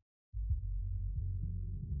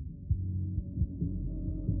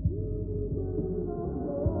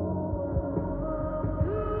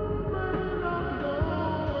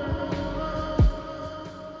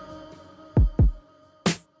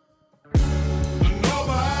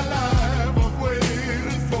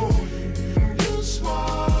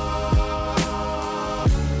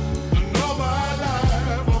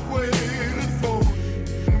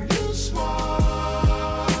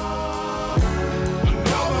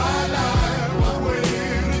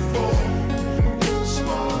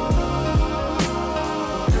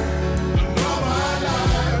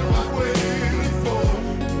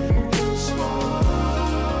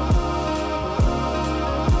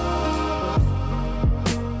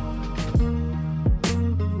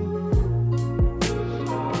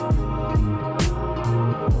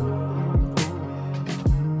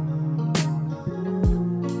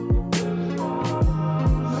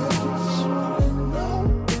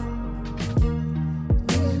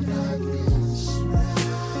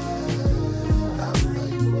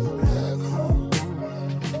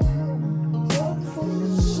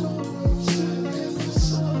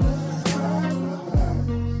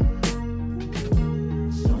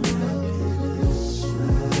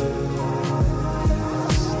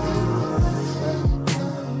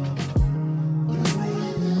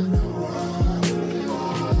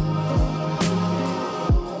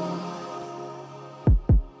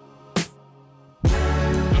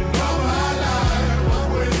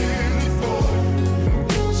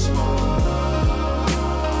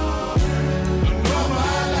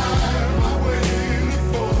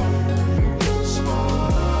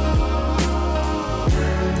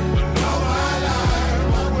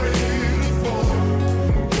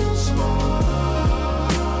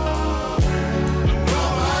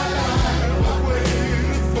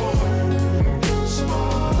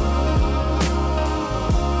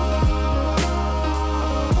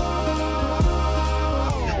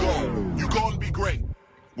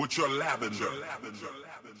 with your lavender.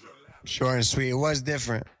 Short and sweet. It was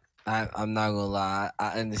different. I'm not gonna lie.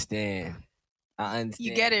 I understand.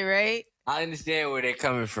 You get it, right? I understand where they're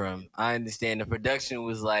coming from. I understand the production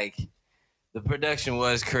was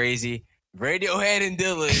crazy. Radiohead and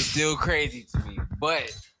Dilla is still crazy to me,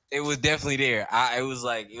 but it was definitely there.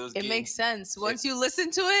 It makes sense once you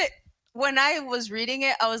listen to it. When I was reading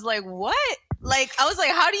it, I was like, "What?" Like I was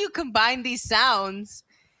like, "How do you combine these sounds?"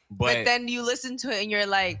 But then you listen to it and you're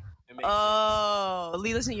like, "Oh,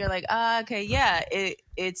 listen." You're like, okay, yeah,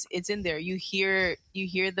 it's in there. You hear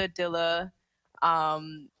the Dilla.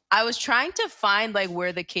 I was trying to find like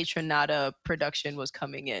where the Kaytranada production was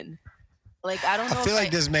coming in. Like I don't know. I feel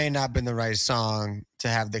like this may not have been the right song to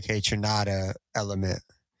have the Kaytranada element.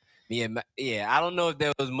 Yeah. I don't know if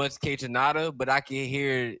there was much Kaytranada, but I can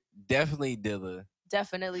hear definitely Dilla.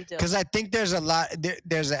 Definitely Dilla. Because I think there's a lot.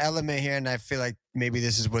 There's an element here, and I feel like maybe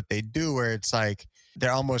this is what they do, where it's like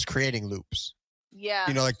they're almost creating loops. Yeah.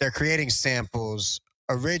 You know, like they're creating samples,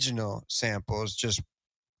 original samples, just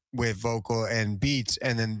with vocal and beats,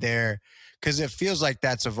 and then because it feels like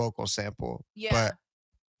that's a vocal sample, but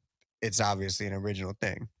it's obviously an original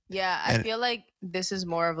thing. Yeah, I feel like this is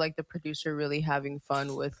more of like the producer really having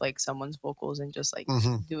fun with like someone's vocals and just like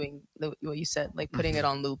doing what you said, like putting it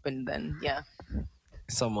on loop, and then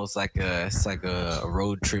it's almost like a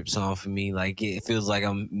road trip song for me. Like it feels like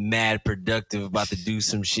I'm mad productive, about to do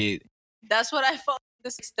some shit. That's what I felt.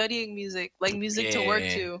 This studying music, like music to work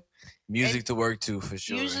to. Music to work to, for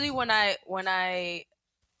sure. Usually when I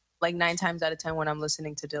like 9 times out of 10 when I'm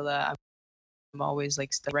listening to Dilla, I'm always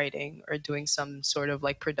like writing or doing some sort of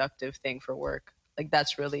like productive thing for work. Like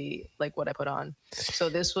that's really like what I put on. So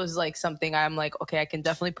this was like something I'm like, okay, I can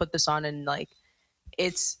definitely put this on, and like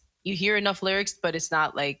you hear enough lyrics, but it's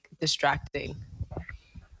not like distracting.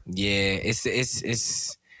 Yeah,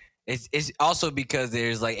 it's also because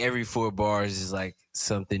there's like every 4 bars is like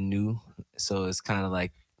something new, so it's kind of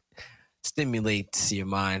like stimulates your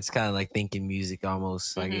mind. It's kind of like thinking music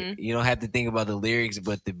almost. Like you don't have to think about the lyrics,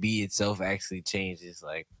 but the beat itself actually changes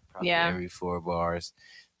like probably every 4 bars.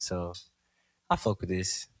 So I fuck with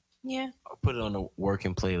this. Yeah, I'll put it on the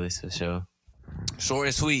working playlist for sure. Short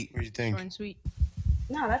and sweet. What do you think? Short and sweet.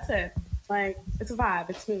 No, that's it. Like it's a vibe.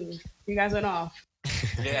 It's smooth. You guys went off.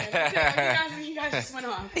 Yeah. You guys just went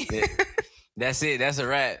off. That's it. That's a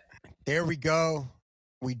wrap. There we go.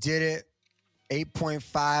 We did it.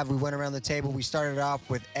 8.5. We went around the table. We started off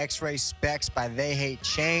with X-Ray Specs by They Hate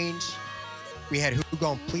Change. We had Who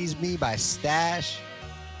Gon' Please Me by Stash.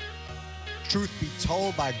 Truth Be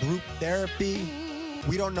Told by Group Therapy.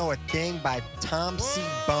 We Don't Know a Thing by Tom C.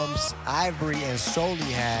 Bumps, Ivory, and Soli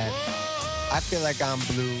had. I Feel Like I'm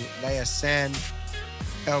Blue, Leia Sen.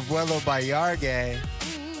 El Vuelo by Yargay.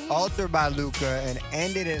 Alter by Luca, and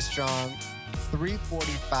Ended It Strong.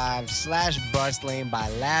 345 / Bus Lane by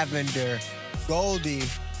Lavender. Goldie,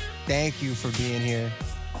 thank you for being here.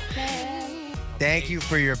 Thank you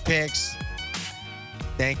for your picks.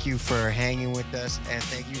 Thank you for hanging with us, and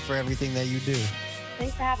thank you for everything that you do.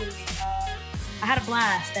 Thanks for having me. I had a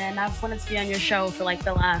blast, and I've wanted to be on your show for like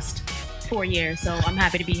the last 4 years, so I'm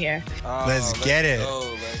happy to be here. Let's get it.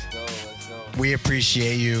 Let's go. We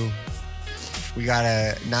appreciate you. We got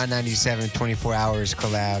a 997 24 hours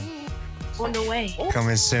collab On the way.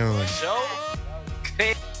 coming soon.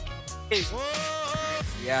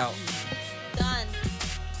 Yeah.